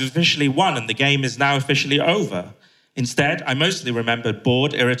 "There, I've officially won and the game is now officially over." Instead, I mostly remembered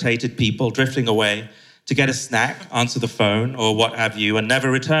bored, irritated people drifting away to get a snack, answer the phone, or what have you, and never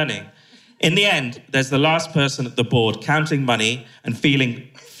returning. In the end, there's the last person at the board counting money and feeling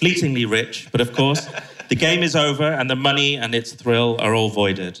fleetingly rich, but of course, the game is over and the money and its thrill are all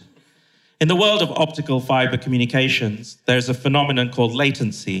voided. In the world of optical fiber communications, there's a phenomenon called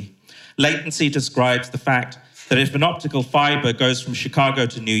latency. Latency describes the fact that if an optical fiber goes from Chicago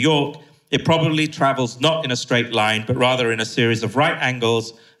to New York, it probably travels not in a straight line, but rather in a series of right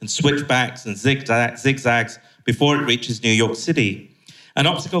angles and switchbacks and zigzags before it reaches New York City. An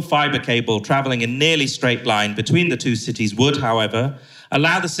optical fiber cable traveling in nearly straight line between the two cities would, however,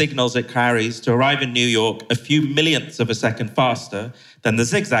 allow the signals it carries to arrive in New York a few millionths of a second faster than the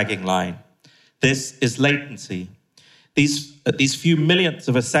zigzagging line. This is latency. These few millionths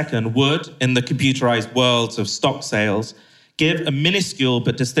of a second would, in the computerized worlds of stock sales, give a minuscule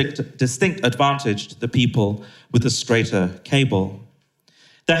but distinct advantage to the people with the straighter cable.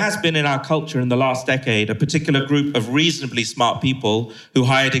 There has been in our culture in the last decade a particular group of reasonably smart people who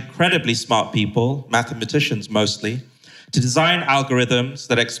hired incredibly smart people, mathematicians mostly, to design algorithms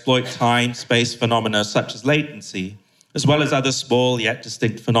that exploit time-space phenomena such as latency, as well as other small yet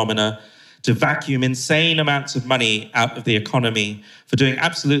distinct phenomena, to vacuum insane amounts of money out of the economy for doing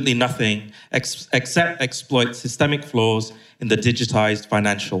absolutely nothing except exploit systemic flaws in the digitized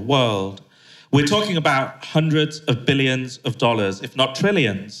financial world. We're talking about hundreds of billions of dollars, if not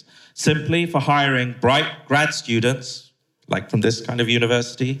trillions, simply for hiring bright grad students, like from this kind of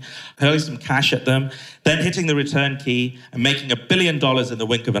university, hurling some cash at them, then hitting the return key and making $1 billion in the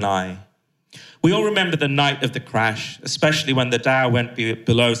wink of an eye. We all remember the night of the crash, especially when the Dow went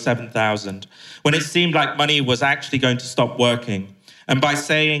below 7,000, when it seemed like money was actually going to stop working. And by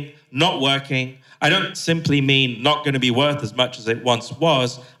saying not working, I don't simply mean not going to be worth as much as it once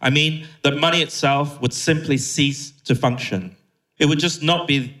was. I mean that money itself would simply cease to function. It would just not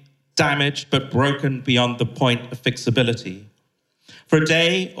be damaged, but broken beyond the point of fixability. For a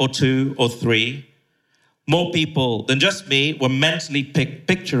day or two or three, more people than just me were mentally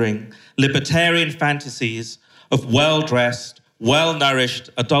picturing libertarian fantasies of well-dressed, well-nourished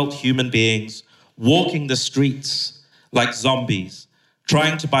adult human beings walking the streets like zombies,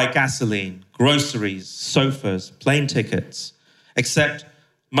 trying to buy gasoline, groceries, sofas, plane tickets. Except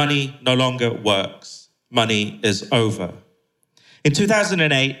money no longer works. Money is over. In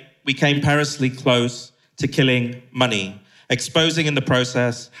 2008, we came perilously close to killing money, exposing in the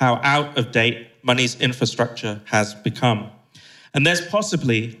process how out of date money's infrastructure has become. And there's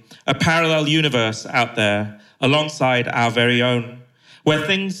possibly a parallel universe out there alongside our very own, where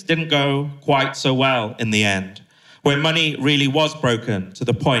things didn't go quite so well in the end, where money really was broken to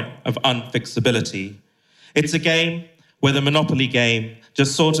the point of unfixability. It's a game where the Monopoly game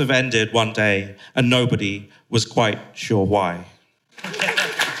just sort of ended one day and nobody was quite sure why.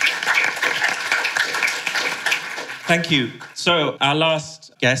 Thank you. So our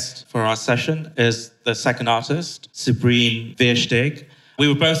last guest for our session is the second artist, Sabrine Veersteeg. We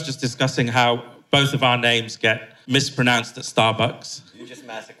were both just discussing how both of our names get mispronounced at Starbucks. You just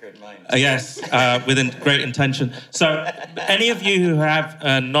massacred mine. Yes, with great intention. So any of you who have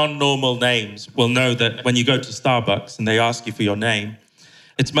non-normal names will know that when you go to Starbucks and they ask you for your name,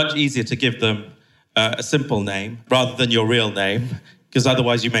 it's much easier to give them a simple name rather than your real name, because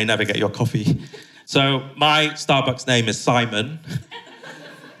otherwise you may never get your coffee. So my Starbucks name is Simon,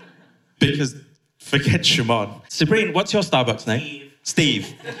 because forget Shimon. Sabrine, what's your Starbucks name?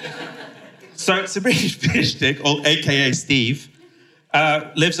 Steve. So Sabrine Veersteeg, or AKA Steve,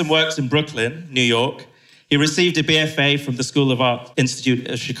 lives and works in Brooklyn, New York. He received a BFA from the School of Art Institute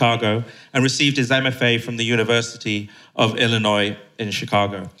of Chicago and received his MFA from the University of Illinois in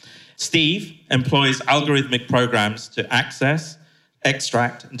Chicago. Steve employs algorithmic programs to access,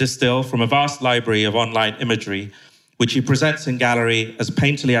 extract, and distill from a vast library of online imagery, which he presents in gallery as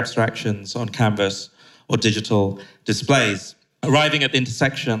painterly abstractions on canvas or digital displays. Arriving at the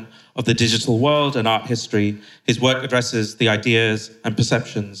intersection of the digital world and art history, his work addresses the ideas and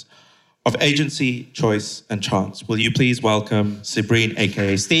perceptions of agency, choice, and chance. Will you please welcome Sabrine,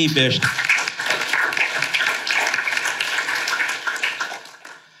 aka Steve Veersteeg.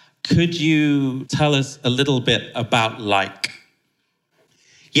 Could you tell us a little bit about Like?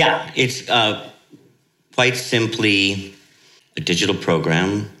 Yeah, it's quite simply a digital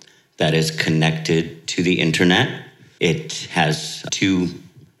program that is connected to the internet. It has two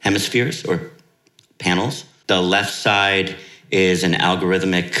hemispheres or panels. The left side is an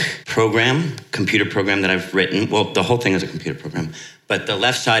algorithmic program, computer program that I've written. Well, the whole thing is a computer program. But the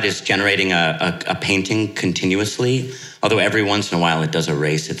left side is generating a painting continuously, although every once in a while it does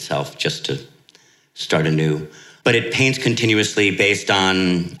erase itself just to start anew. But it paints continuously based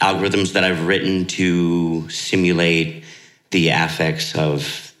on algorithms that I've written to simulate the affects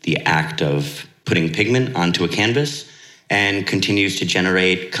of the act of putting pigment onto a canvas, and continues to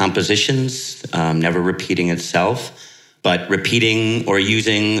generate compositions, never repeating itself, but repeating or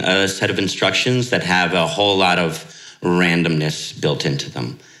using a set of instructions that have a whole lot of randomness built into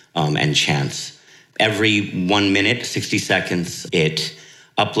them, and chance. Every 1 minute, 60 seconds, it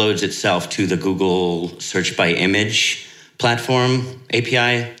uploads itself to the Google Search by Image platform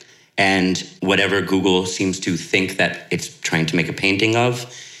API, and whatever Google seems to think that it's trying to make a painting of,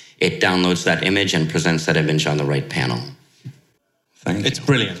 it downloads that image and presents that image on the right panel. Thank It's you.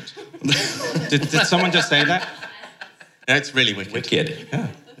 brilliant. did someone just say that? It's really wicked. Wicked.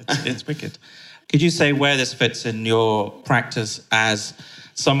 Yeah, it's wicked. Could you say where this fits in your practice as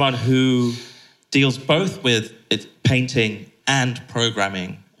someone who deals both with painting and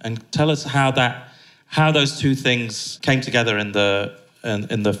programming, and tell us how those two things came together in the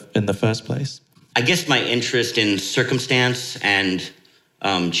first place? I guess my interest in circumstance and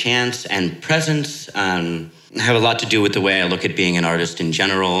chance and presence have a lot to do with the way I look at being an artist in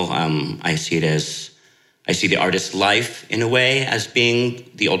general. I see the artist's life in a way as being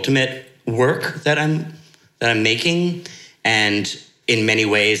the ultimate work that I'm making, and in many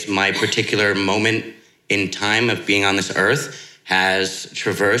ways, my particular moment in time of being on this earth has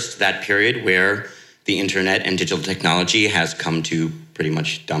traversed that period where the internet and digital technology has come to pretty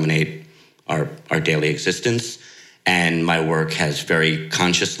much dominate our daily existence. And my work has very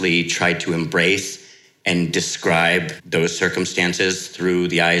consciously tried to embrace and describe those circumstances through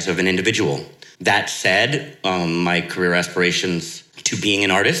the eyes of an individual. That said, my career aspirations to being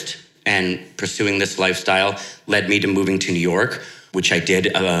an artist and pursuing this lifestyle led me to moving to New York, which I did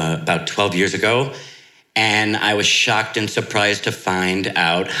about 12 years ago. And I was shocked and surprised to find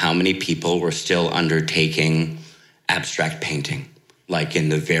out how many people were still undertaking abstract painting, like in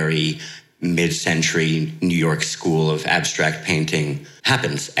the very mid-century New York School of Abstract Painting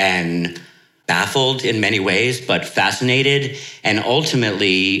happens. And baffled in many ways, but fascinated. And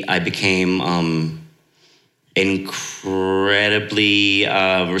ultimately, I became incredibly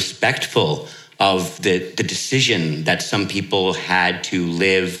respectful of the decision that some people had to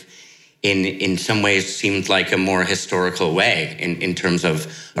live in some ways seemed like a more historical way in terms of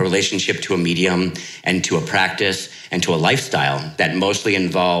a relationship to a medium and to a practice and to a lifestyle that mostly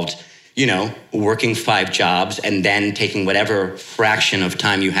involved, working 5 jobs and then taking whatever fraction of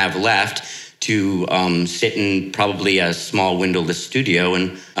time you have left to sit in probably a small windowless studio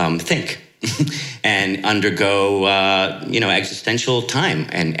and think and undergo, existential time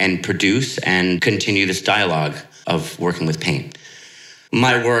and produce and continue this dialogue of working with paint.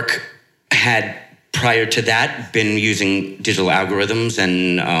 My work had prior to that, been using digital algorithms,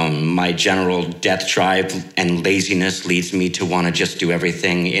 and my general death drive and laziness leads me to want to just do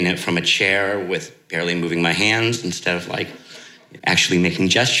everything in it from a chair with barely moving my hands instead of like actually making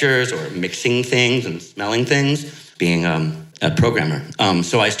gestures or mixing things and smelling things, being a programmer.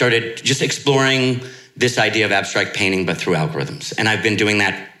 So I started just exploring this idea of abstract painting, but through algorithms. And I've been doing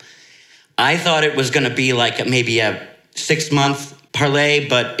that. I thought it was going to be like maybe a 6-month parlay,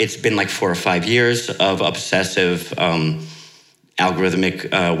 but it's been like 4 or 5 years of obsessive algorithmic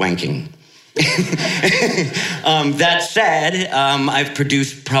wanking. That said, I've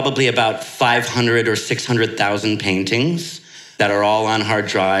produced probably about 500 or 600,000 paintings that are all on hard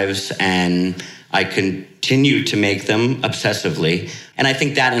drives, and I continue to make them obsessively. And I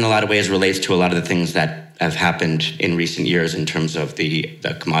think that in a lot of ways relates to a lot of the things that have happened in recent years in terms of the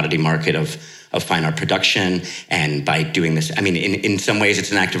commodity market of fine art production. And by doing this, I mean, in some ways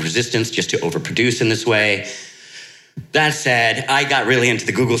it's an act of resistance just to overproduce in this way. That said, I got really into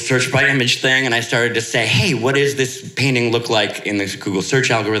the Google search by image thing, and I started to say, hey, what does this painting look like in this Google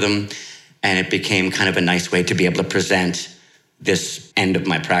search algorithm? And it became kind of a nice way to be able to present this end of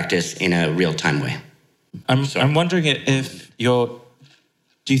my practice in a real-time way. I'm wondering if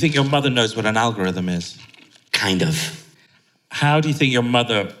do you think your mother knows what an algorithm is? Kind of. How do you think your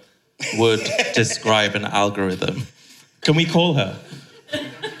mother would describe an algorithm? Can we call her? Can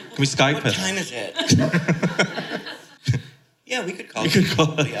we Skype her? What time is it? Yeah, we could call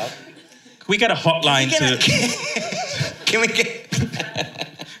her. Her. Yeah. Can we get a hotline Can we get...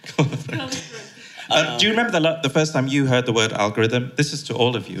 do you remember the first time you heard the word algorithm? This is to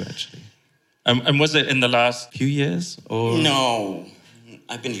all of you, actually. And was it in the last few years? Or No.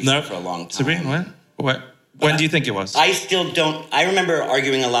 I've been using it for a long time. Sabrina, when do you think it was? I still don't... I remember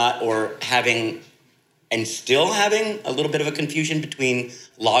arguing a lot or having... And still having a little bit of a confusion between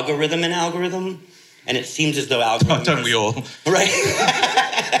logarithm and algorithm. And it seems as though algorithm... Oh, don't we all? Right?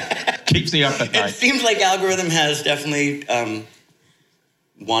 Keeps me up at night. It seems like algorithm has definitely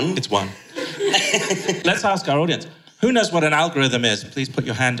one. It's one. Let's ask our audience. Who knows what an algorithm is? Please put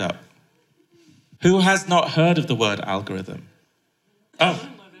your hand up. Who has not heard of the word algorithm? Oh.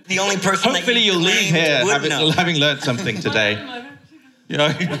 The only person Hopefully you'll leave here having learned something today. You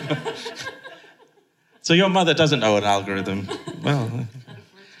know? So your mother doesn't know an algorithm. Well,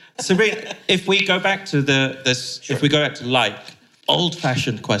 Sabrina, if we go back to if we go back to like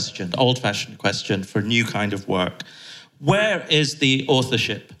old-fashioned question for a new kind of work, where is the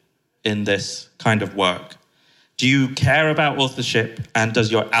authorship in this kind of work? Do you care about authorship, and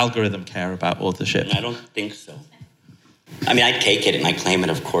does your algorithm care about authorship? I don't think so. I mean, I take it and I claim it,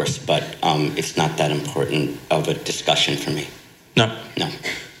 of course, but it's not that important of a discussion for me. No. No.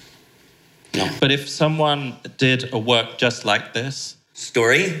 But if someone did a work just like this...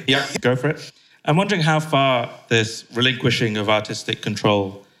 Story? Yeah, go for it. I'm wondering how far this relinquishing of artistic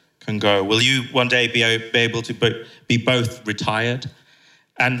control can go. Will you one day be able to be both retired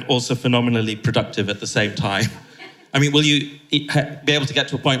and also phenomenally productive at the same time? I mean, will you be able to get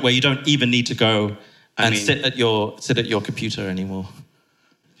to a point where you don't even need to go and sit at your computer anymore?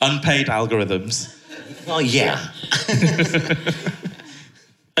 Unpaid algorithms. Well, yeah.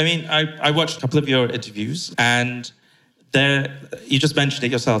 I mean, I watched a couple of your interviews, and you just mentioned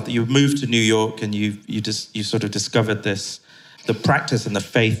it yourself that you moved to New York and you sort of discovered the practice and the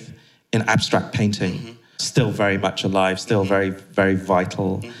faith in abstract painting, still very much alive, still very, very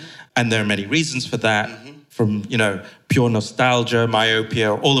vital. And there are many reasons for that, from, pure nostalgia,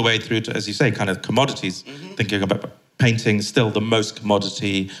 myopia, all the way through to, as you say, kind of commodities, thinking about painting, still the most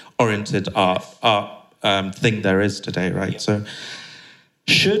commodity-oriented art thing there is today, right? Yeah. So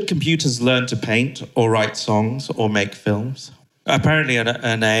should computers learn to paint or write songs or make films? Apparently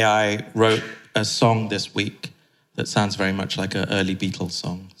an AI wrote a song this week that sounds very much like an early Beatles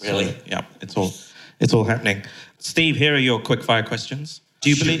song. Really? So, yeah, it's all happening. Steve, here are your quick-fire questions. Do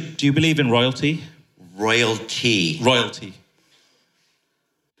you believe in royalty? Royalty.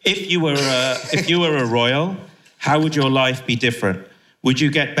 If you were a royal, how would your life be different? Would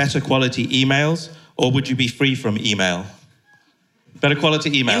you get better quality emails, or would you be free from email? Better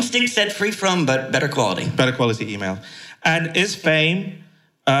quality email. Instinct said free from, but better quality. Better quality email. And is fame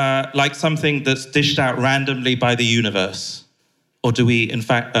like something that's dished out randomly by the universe? Or do we, in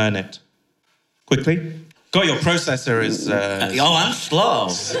fact, earn it? Quickly? God, your processor is... I'm slow.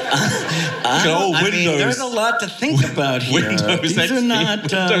 There's a lot to think about here. Windows These are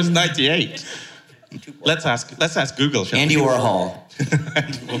not... Windows 98. Let's ask Google, shall we? Andy Warhol.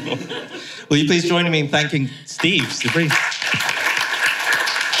 Will you please join me in thanking Steve, Sabrina?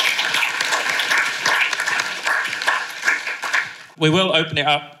 We will open it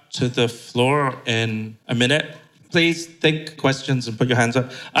up to the floor in a minute. Please think questions and put your hands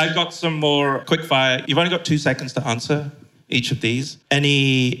up. I've got some more quick fire. You've only got 2 seconds to answer each of these.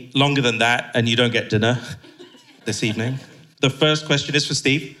 Any longer than that, and you don't get dinner this evening. The first question is for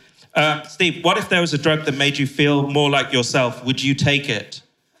Steve. Steve, what if there was a drug that made you feel more like yourself? Would you take it?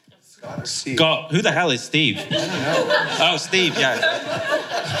 Scott. Who the hell is Steve? I don't know. Oh, Steve, yeah.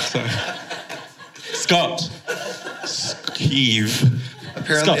 Sorry. Scott. Steve.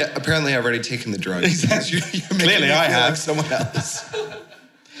 Apparently, I've already taken the drug. Exactly. You're Clearly, I have. Like someone else.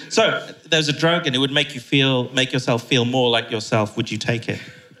 So, there's a drug and it would make yourself feel more like yourself. Would you take it?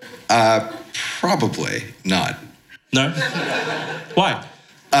 Probably not. No? Why?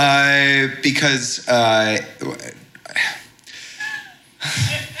 Because I don't.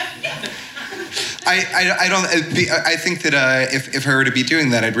 I think that if I were to be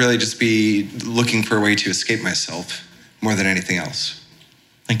doing that, I'd really just be looking for a way to escape myself more than anything else.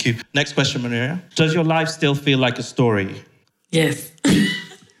 Thank you. Next question, Maria. Does your life still feel like a story? Yes.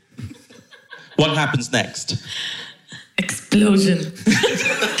 What happens next? Explosion.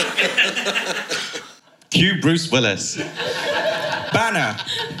 Cue Bruce Willis. Banner.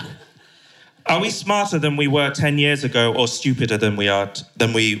 Are we smarter than we were 10 years ago or stupider than we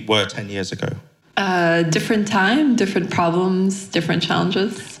were 10 years ago? Different time, different problems, different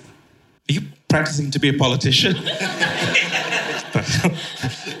challenges. Are you practicing to be a politician?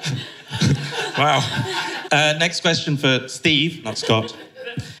 Wow. Next question for Steve, not Scott.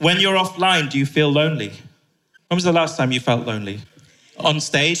 When you're offline, do you feel lonely? When was the last time you felt lonely? On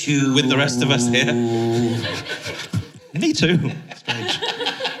stage with the rest of us here? Me too. Strange.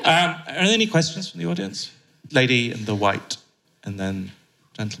 Are there any questions from the audience? Lady in the white, and then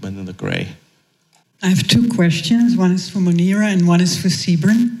gentleman in the grey. I have 2 questions. One is for Munira and one is for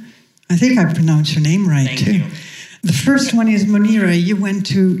Sibren. I think I pronounced your name right, Thank too. you. The first one is, Munira, you went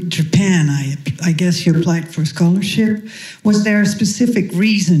to Japan. I guess you applied for scholarship. Was there a specific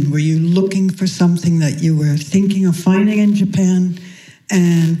reason? Were you looking for something that you were thinking of finding in Japan?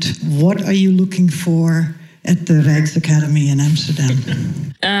 And what are you looking for at the Rijksacademie in Amsterdam?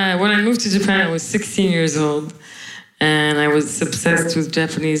 When I moved to Japan, I was 16 years old. And I was obsessed with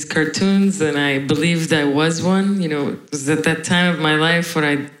Japanese cartoons, and I believed I was one. You know, it was at that time of my life when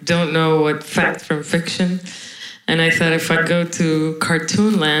I don't know what fact from fiction. And I thought if I go to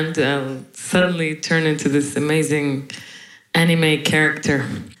cartoon land, I'll suddenly turn into this amazing anime character.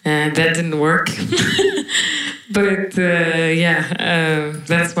 And that didn't work. But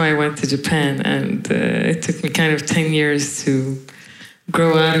that's why I went to Japan. And it took me kind of 10 years to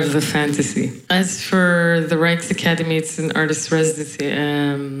grow out of the fantasy. As for the Rijksacademie, it's an artist residency.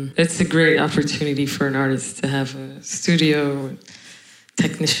 It's a great opportunity for an artist to have a studio,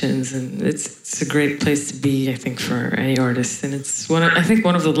 technicians, and it's a great place to be, I think, for any artist. And it's one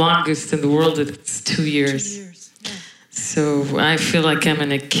of the longest in the world. It's 2 years. Yeah. So I feel like I'm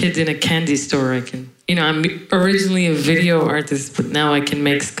a kid in a candy store. I'm originally a video artist, but now I can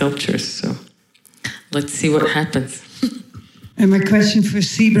make sculptures. So let's see what happens. And my question for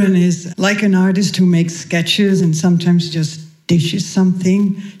Sibren is, like an artist who makes sketches and sometimes just dishes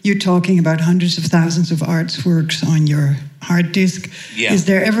something, you're talking about hundreds of thousands of artworks on your hard disk. Yeah. Is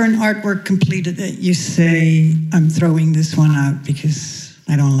there ever an artwork completed that you say, I'm throwing this one out because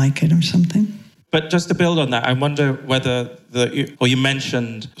I don't like it or something? But just to build on that, I wonder whether you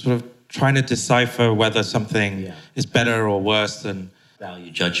mentioned sort of trying to decipher whether something is better or worse than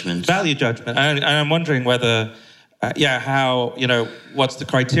value judgment. And I'm wondering whether, what's the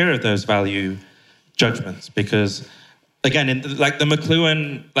criteria of those value judgments? Because again, one of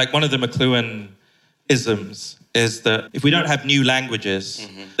the McLuhan isms is that if we don't have new languages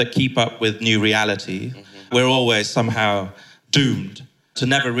that keep up with new reality, we're always somehow doomed to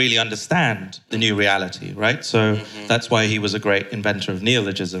never really understand the new reality, right? So that's why he was a great inventor of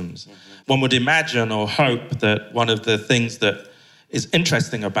neologisms. One would imagine or hope that one of the things that is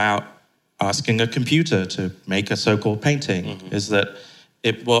interesting about asking a computer to make a so-called painting is that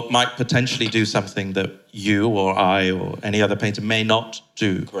it might potentially do something that you or I or any other painter may not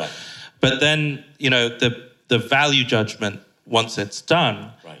do. Correct. But then, the value judgment, once it's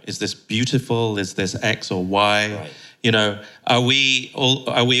done, is this beautiful, is this X or Y? Right. Are we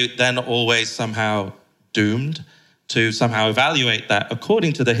then always somehow doomed to somehow evaluate that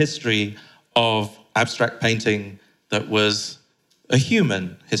according to the history of abstract painting that was a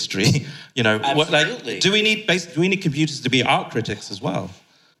human history? Absolutely. Do we need computers to be art critics as well?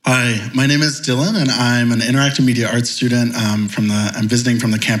 Hi, my name is Dylan, and I'm an interactive media arts student. I'm visiting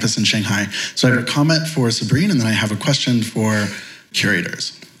from the campus in Shanghai. So I have a comment for Sabrine, and then I have a question for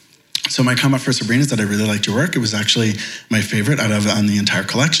curators. So my comment for Sabrina is that I really liked your work. It was actually my favorite out of the entire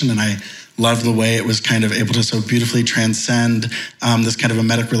collection, and I loved the way it was kind of able to so beautifully transcend this kind of a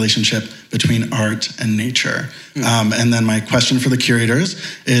emetic relationship between art and nature. And then my question for the curators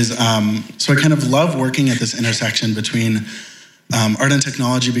is, so I kind of love working at this intersection between art and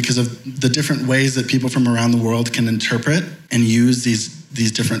technology because of the different ways that people from around the world can interpret and use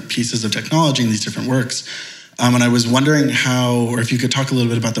these different pieces of technology and these different works. And I was wondering how, or if you could talk a little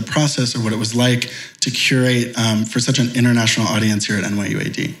bit about the process or what it was like to curate for such an international audience here at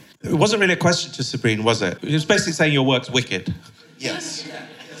NYUAD. It wasn't really a question to Sabrina, was it? It was basically saying your work's wicked. Yes.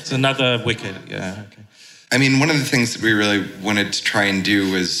 It's another wicked, yeah, okay. I mean, one of the things that we really wanted to try and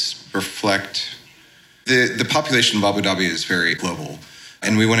do was reflect the population of Abu Dhabi is very global,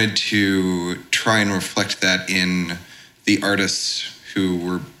 and we wanted to try and reflect that in the artists who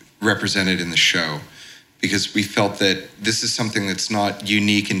were represented in the show, because we felt that this is something that's not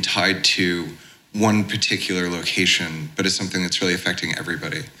unique and tied to one particular location, but is something that's really affecting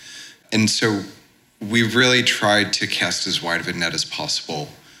everybody. And so we've really tried to cast as wide of a net as possible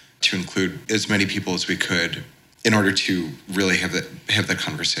to include as many people as we could in order to really have that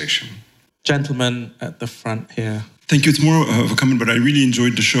conversation. Gentleman at the front here. Thank you. It's more of a comment, but I really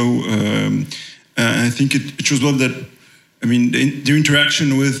enjoyed the show. I think it shows well that, I mean, the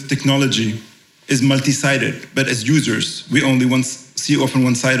interaction with technology is multi-sided, but as users, we only see often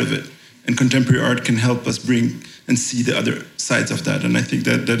one side of it. And contemporary art can help us bring and see the other sides of that. And I think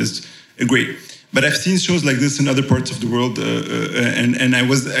that is great. But I've seen shows like this in other parts of the world. And I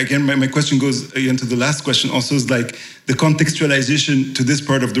was, again, my question goes again to the last question also, is like the contextualization to this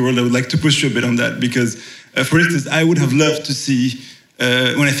part of the world. I would like to push you a bit on that because, for instance, I would have loved to see,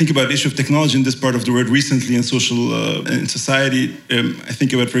 when I think about the issue of technology in this part of the world recently in social and society, I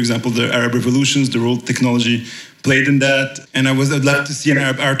think about, for example, the Arab revolutions, the role technology played in that. And I'd love to see an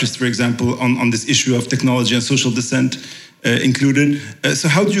Arab artist, for example, on this issue of technology and social dissent included. So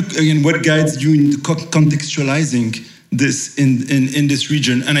how do you, again, what guides you in contextualizing this in this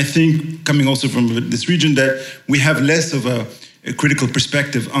region? And I think, coming also from this region, that we have less of a critical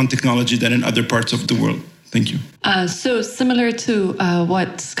perspective on technology than in other parts of the world. Thank you. So similar to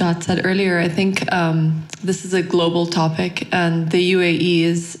what Scott said earlier, I think this is a global topic, and the UAE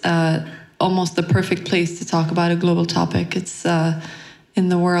is almost the perfect place to talk about a global topic. It's in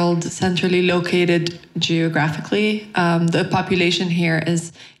the world, centrally located geographically. The population here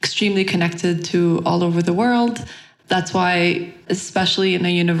is extremely connected to all over the world. That's why, especially in a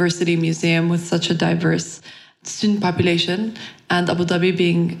university museum with such a diverse student population, and Abu Dhabi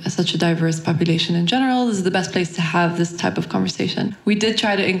being such a diverse population in general, this is the best place to have this type of conversation. We did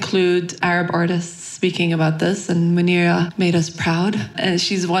try to include Arab artists speaking about this, and Munira made us proud. And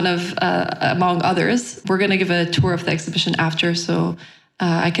she's one of, among others. We're going to give a tour of the exhibition after, so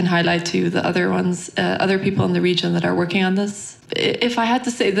I can highlight to you the other ones, other people in the region that are working on this. If I had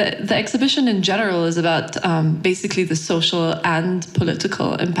to say that the exhibition in general is about basically the social and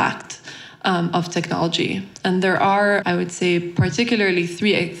political impact of technology. And there are, I would say, particularly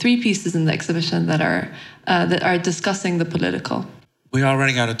three pieces in the exhibition that are discussing the political. We are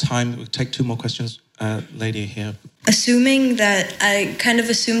running out of time. We'll take two more questions. Lady here. Assuming that, I kind of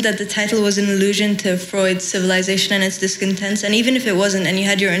assumed that the title was an allusion to Freud's Civilization and its Discontents, and even if it wasn't, and you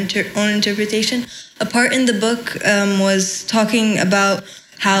had your own interpretation, a part in the book was talking about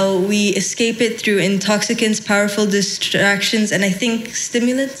how we escape it through intoxicants, powerful distractions, and I think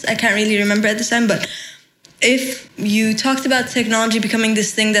stimulants. I can't really remember at the time, but if you talked about technology becoming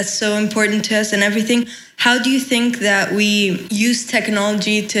this thing that's so important to us and everything, how do you think that we use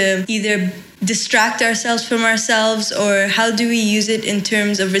technology to either distract ourselves from ourselves, or how do we use it in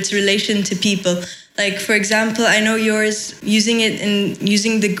terms of its relation to people? Like, for example, I know yours, using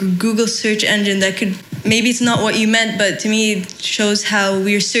the Google search engine, that could, maybe it's not what you meant, but to me it shows how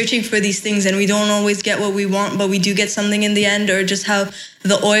we're searching for these things and we don't always get what we want, but we do get something in the end. Or just how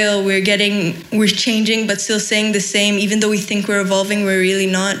the oil we're changing but still saying the same, even though we think we're evolving, we're really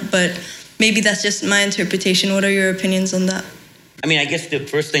not. But maybe that's just my interpretation. What are your opinions on that? I mean, I guess the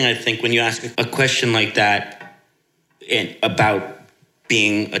first thing I think when you ask a question like that about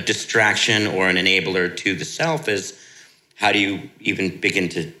being a distraction or an enabler to the self is, how do you even begin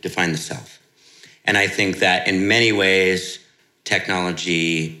to define the self? And I think that in many ways,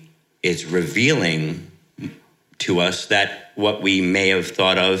 technology is revealing to us that what we may have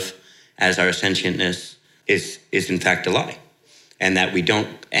thought of as our sentientness is in fact a lie, and that we don't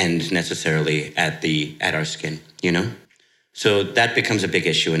end necessarily at our skin, you know? So that becomes a big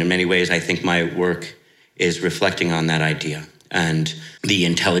issue. And in many ways, I think my work is reflecting on that idea. And the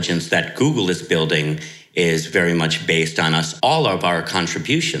intelligence that Google is building is very much based on us, all of our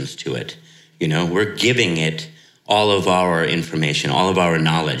contributions to it. We're giving it all of our information, all of our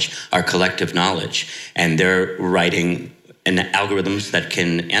knowledge, our collective knowledge, and they're writing algorithms that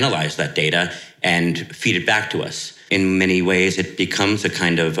can analyze that data and feed it back to us. In many ways, it becomes a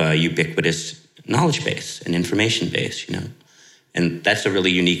kind of ubiquitous knowledge base, an information base, and that's a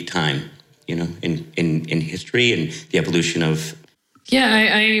really unique time, in history and the evolution of. Yeah,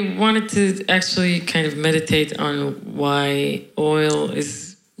 I wanted to actually kind of meditate on why oil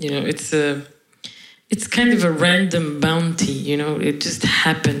is, it's kind of a random bounty, it just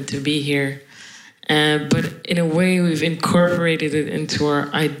happened to be here. But in a way, we've incorporated it into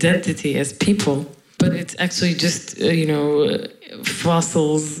our identity as people. But it's actually just,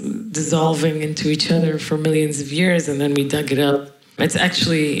 fossils dissolving into each other for millions of years, and then we dug it up. It's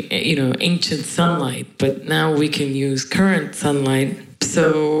actually, ancient sunlight, but now we can use current sunlight.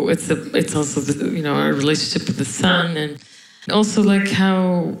 So it's also, our relationship with the sun, and also like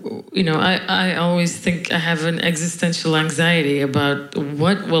how, I always think I have an existential anxiety about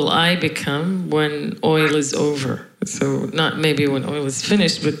what will I become when oil is over. So not maybe when oil is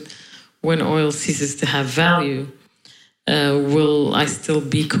finished, but when oil ceases to have value. Will I still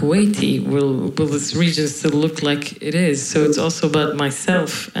be Kuwaiti? Will this region still look like it is? So it's also about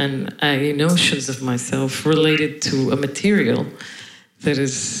myself and notions of myself related to a material that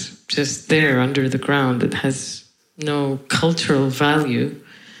is just there under the ground. It has no cultural value,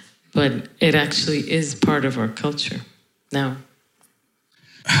 but it actually is part of our culture now.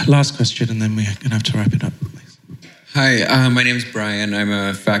 Last question, and then we're going to have to wrap it up. Please. Hi, my name is Brian. I'm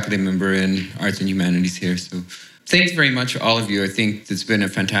a faculty member in Arts and Humanities here. So thanks very much, all of you. I think it's been a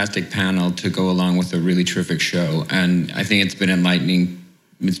fantastic panel to go along with a really terrific show, and I think it's been enlightening.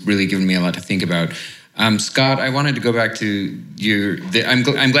 It's really given me a lot to think about. Scott, I wanted to go back to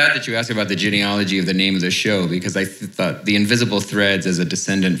I'm glad that you asked about the genealogy of the name of the show, because I thought The Invisible Threads as a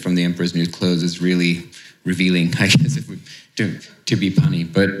descendant from The Emperor's New Clothes is really revealing, I guess, to be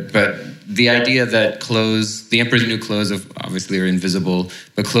punny. But the idea that clothes, the Emperor's New Clothes obviously are invisible,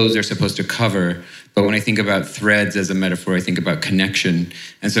 but clothes are supposed to cover. But when I think about threads as a metaphor, I think about connection.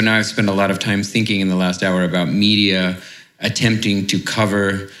 And so now I've spent a lot of time thinking in the last hour about media attempting to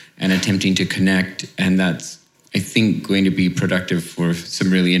cover and attempting to connect, and that's, I think, going to be productive for some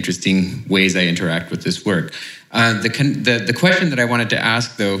really interesting ways I interact with this work. The question that I wanted to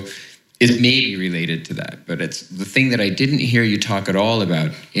ask, though, is maybe related to that, but it's the thing that I didn't hear you talk at all about,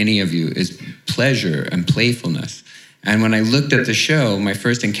 any of you, is pleasure and playfulness. And when I looked at the show, my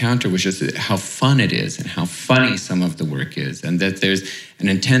first encounter was just how fun it is and how funny some of the work is, and that there's an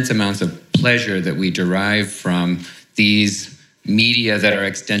intense amount of pleasure that we derive from these media that are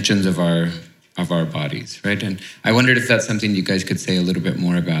extensions of our bodies, right? And I wondered if that's something you guys could say a little bit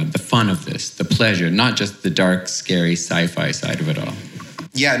more about, the fun of this, the pleasure, not just the dark, scary sci-fi side of it all.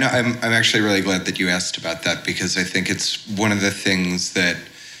 Yeah, no, I'm actually really glad that you asked about that, because I think it's one of the things that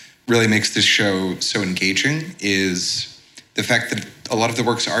really makes this show so engaging is the fact that a lot of the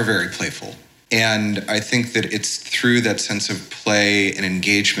works are very playful. And I think that it's through that sense of play and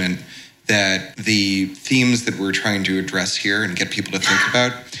engagement that the themes that we're trying to address here and get people to think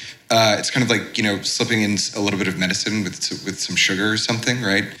about, it's kind of like, slipping in a little bit of medicine with some sugar or something,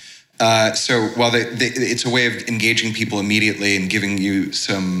 right? So while it's a way of engaging people immediately and giving you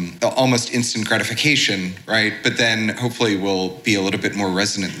some almost instant gratification, right? But then hopefully will be a little bit more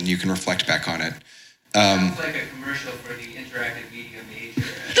resonant and you can reflect back on it. Sounds like a commercial for the interactive media major.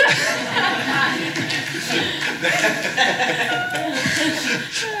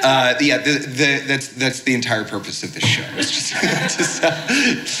 That's the entire purpose of this show. It's just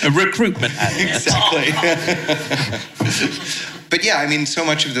a recruitment ad. Exactly. But yeah, I mean, so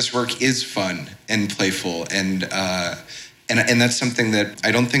much of this work is fun and playful, and that's something that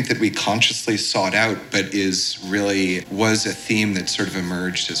I don't think that we consciously sought out, but was a theme that sort of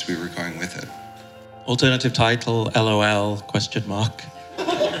emerged as we were going with it. Alternative title, LOL, question mark.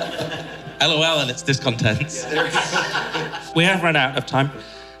 LOL and its discontents. We have run out of time.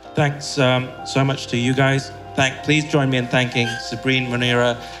 Thanks so much to you guys. Please join me in thanking Sabrine,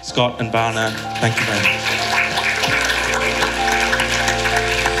 Munira, Scott, and Bana. Thank you very much.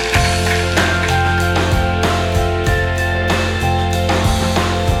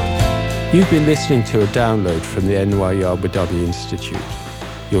 You've been listening to a download from the NYU Abu Dhabi Institute.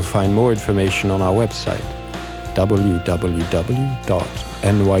 You'll find more information on our website,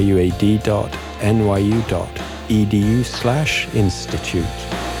 www.nyuad.nyu.edu/institute.